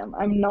adult I am.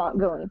 I'm not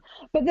going.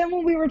 But then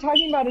when we were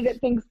talking about it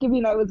at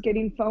Thanksgiving, I was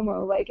getting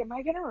FOMO. Like, am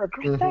I going to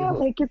regret that?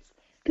 Like, it's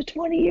the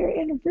 20-year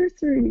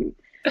anniversary.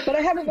 But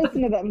I haven't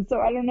listened to them, so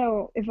I don't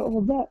know if it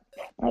holds up.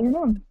 I don't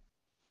know.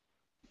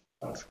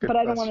 That's a good But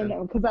I don't want to question.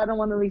 know because I don't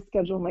want to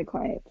reschedule my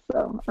clients.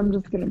 So I'm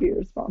just going to be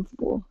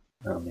responsible.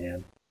 Oh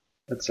man,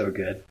 that's so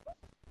good.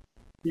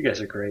 You guys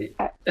are great.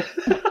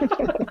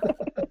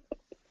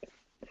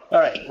 All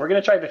right, we're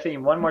gonna try the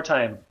theme one more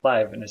time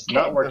live, and it's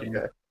not working.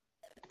 Okay.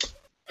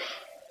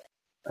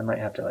 I might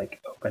have to like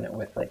open it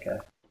with like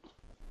a.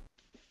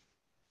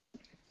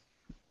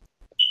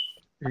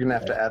 You're gonna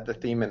have to add the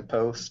theme in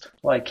post.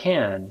 Well, I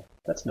can.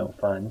 That's no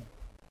fun.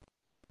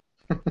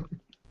 I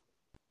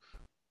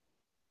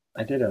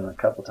did it a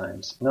couple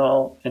times.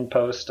 No, in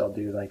post I'll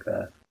do like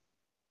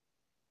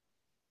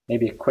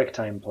maybe a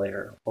QuickTime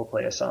player. We'll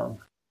play a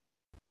song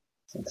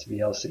since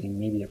VLC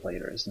Media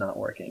Player is not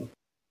working.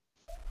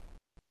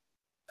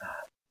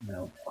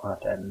 No, I'll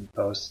have to add in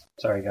post.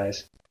 Sorry,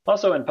 guys.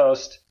 Also in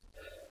post,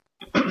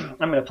 I'm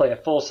going to play a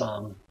full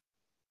song.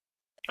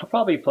 I'll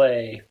probably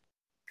play...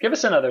 Give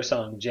us another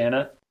song,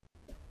 Jana.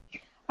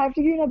 I have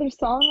to give you another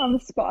song on the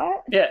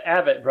spot? Yeah,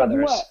 Avett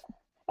Brothers. Of what?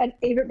 An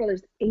Avett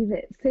Brothers.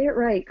 Avett. Say it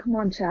right. Come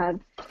on, Chad.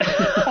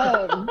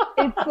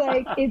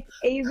 It's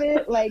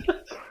Avett like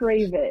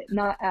crave it,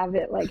 not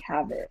Avett like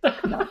have it.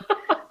 Come on.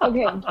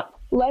 Okay,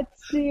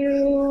 let's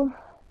do...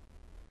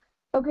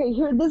 Okay,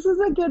 here, this is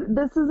a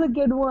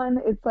good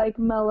one. It's like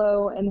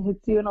mellow and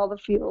hits you in all the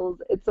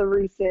feels. It's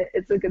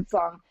a good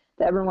song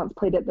that everyone's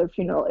played at their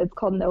funeral. It's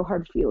called No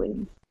Hard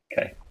Feelings.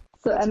 Okay.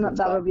 So and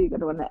that would be a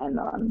good one to end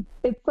on.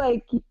 It's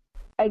like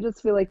I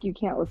just feel like you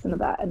can't listen to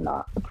that and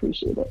not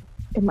appreciate it,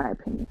 in my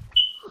opinion.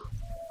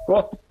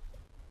 Cool.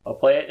 I'll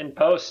play it in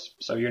post,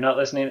 so you're not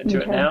listening to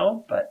it Okay.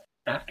 now, but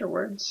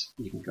afterwards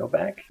you can go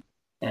back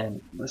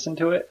and listen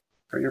to it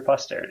for your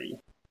posterity.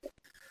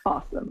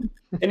 Awesome.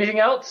 Anything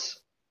else?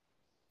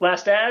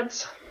 Last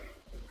ads?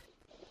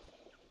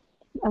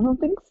 I don't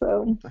think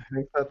so. I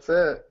think that's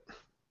it.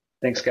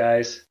 Thanks,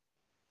 guys.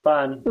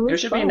 Fun. It was Who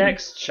should be fun.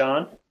 next,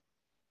 Sean?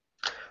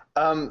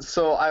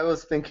 So I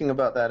was thinking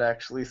about that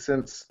actually,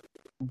 since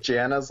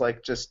Jana's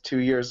like just 2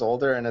 years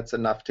older and it's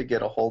enough to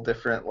get a whole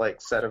different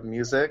like set of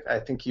music. I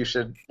think you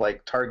should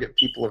like target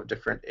people of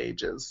different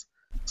ages.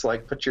 So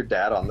like put your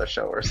dad on the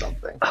show or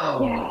something.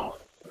 Oh, Yes.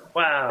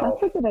 wow.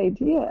 That's a good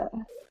idea.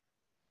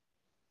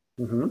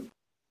 Mm-hmm.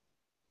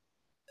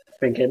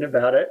 Thinking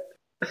about it.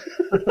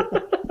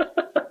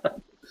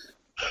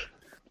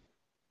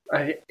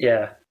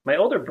 My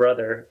older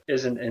brother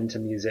isn't into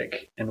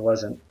music and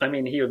wasn't. I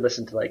mean, he would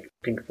listen to like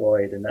Pink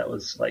Floyd, and that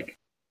was like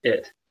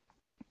it.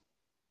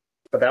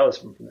 But that was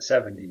from the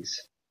 70s.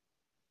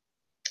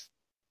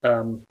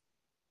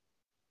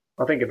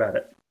 I'll think about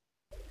it.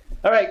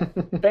 All right.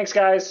 Thanks,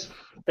 guys.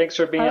 Thanks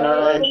for being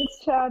on. Thanks,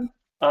 Chad.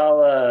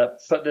 I'll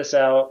put this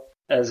out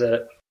as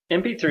a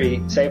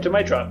MP3 saved to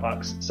my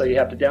Dropbox, so you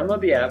have to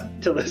download the app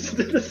to listen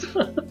to the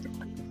song.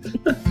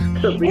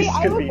 The Hey, least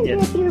I listened to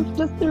convenient. it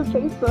just through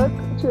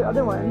Facebook to your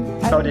other one.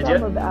 I Oh, didn't did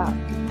you? download the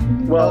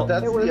app. Well,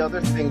 That's it was- the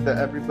other thing that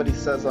everybody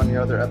says on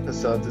your other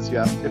episodes is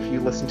if you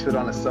listen to it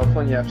on a cell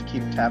phone, you have to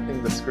keep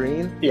tapping the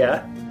screen.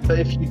 yeah. But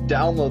if you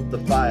download the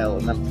file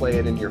and then play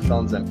it in your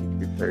phone's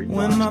MP3 player, you don't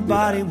When have my to do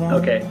body that. won't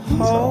Okay.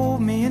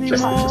 hold me anymore.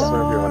 Just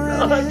so everyone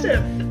knows. Oh, that's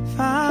it.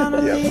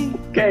 Finally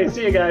Okay,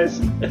 see you guys.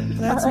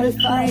 lets me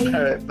free.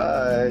 All right,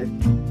 bye.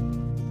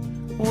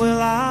 Will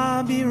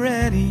I be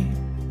ready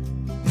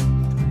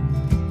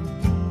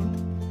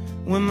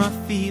when my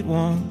feet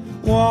won't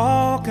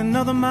walk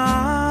another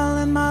mile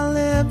and my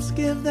lips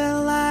give their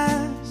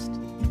last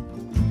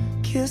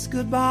kiss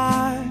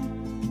goodbye?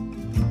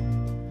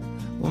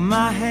 Will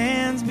my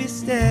hands be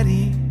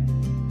steady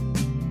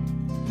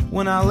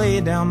when I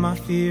lay down my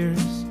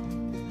fears,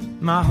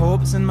 my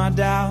hopes and my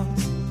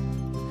doubts,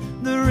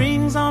 the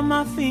rings on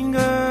my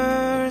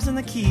fingers and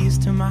the keys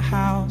to my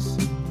house,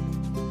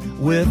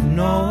 with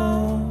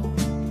no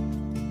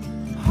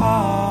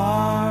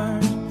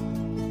hard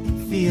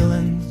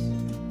feelings?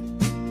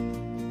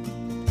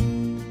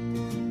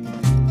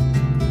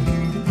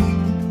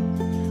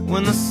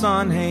 When the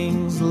sun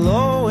hangs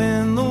low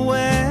in the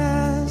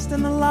west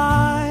and the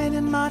light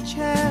in my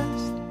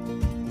chest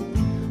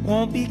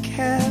won't be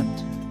kept,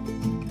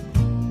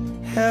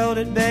 held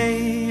at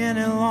bay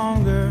any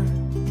longer.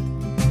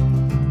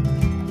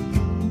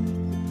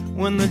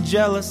 When the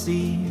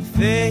jealousy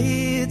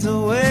fades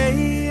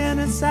away and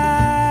it's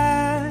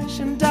ash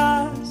and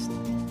dust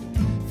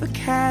for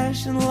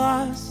cash and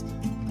lust,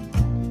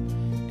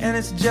 and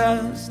it's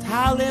just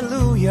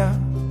hallelujah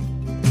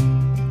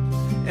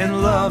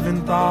and love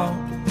in thought,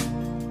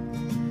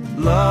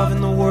 love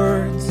in the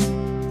words,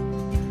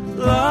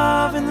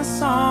 love in the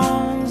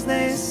songs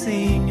they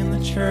sing in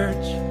the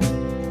church,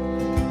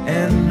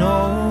 and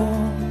no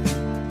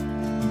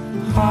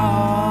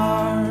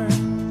hard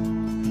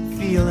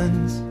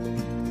feelings.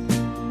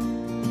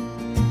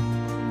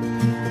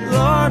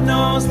 Lord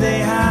knows they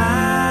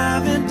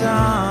haven't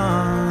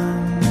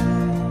done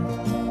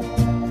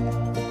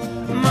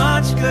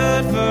much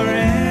good for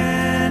anyone.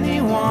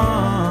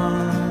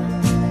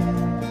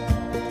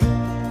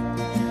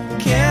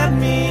 Kept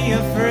me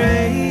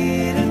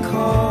afraid and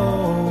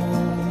cold,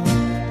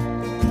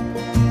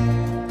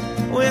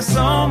 with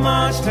so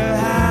much to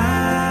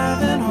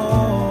have and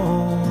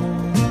hold.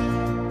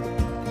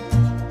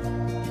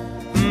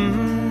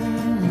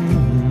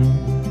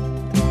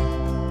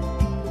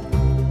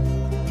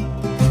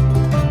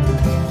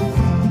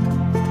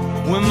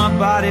 When my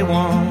body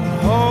won't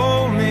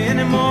hold me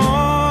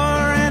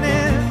anymore and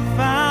it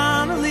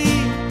finally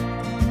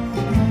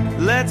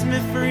lets me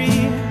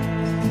free,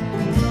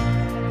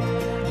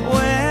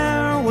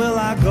 where will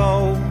I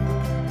go?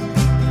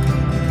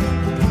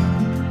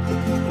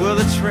 Will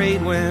the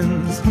trade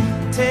winds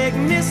take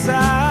me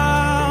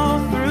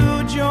south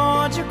through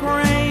Georgia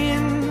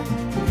grain,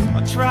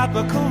 or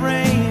tropical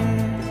rain,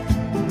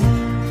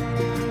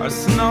 or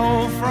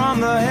snow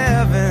from the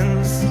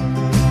heavens?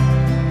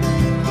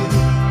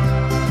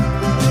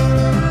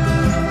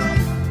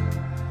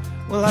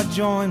 Will I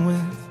join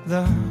with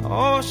the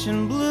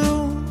ocean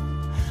blue,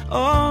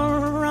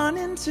 or run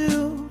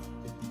into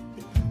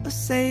a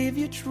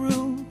savior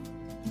true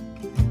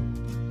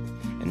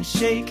and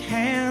shake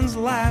hands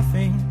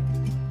laughing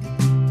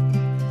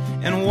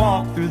and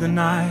walk through the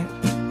night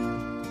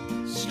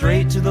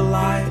straight to the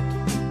light,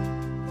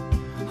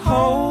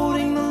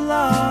 holding the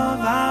love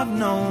I've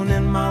known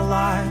in my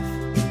life,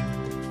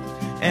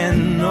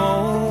 and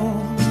no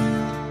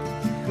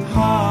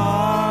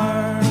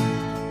hard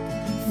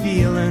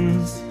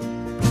feelings.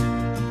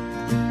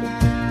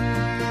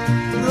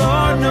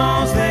 Lord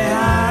knows they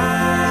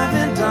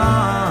haven't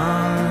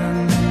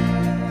done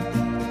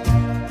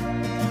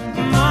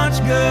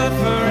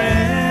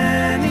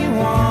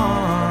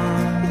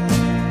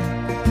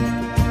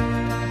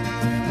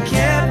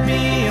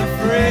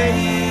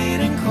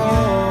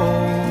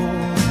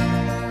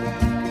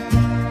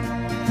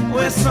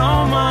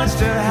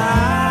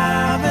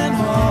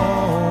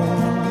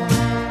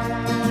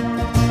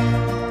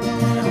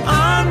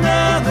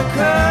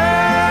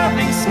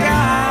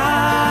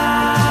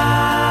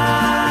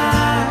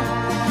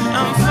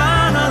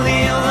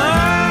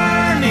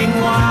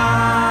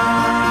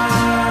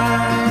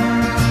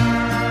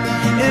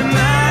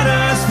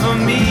for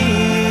me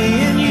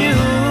and you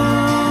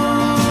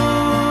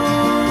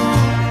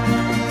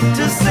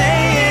to say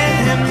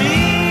it and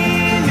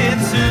mean it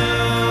too.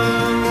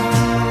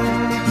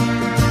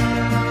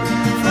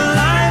 For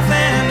life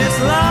and its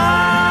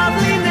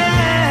loveliness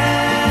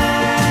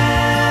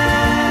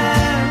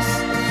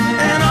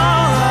and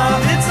all of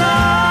its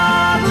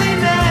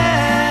ugliness,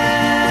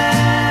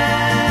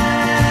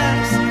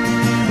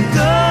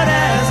 good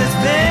as it's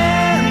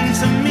been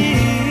to me,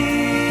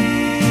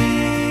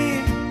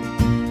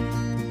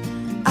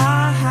 I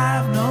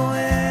have no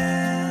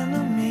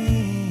enemies.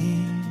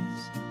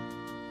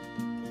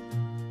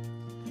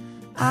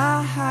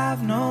 I have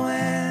no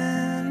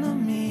enemies.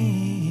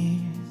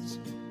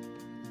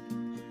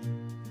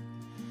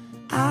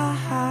 I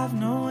have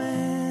no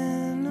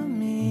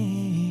enemies.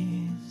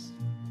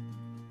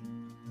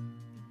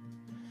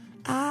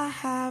 I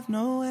have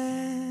no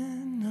enemies.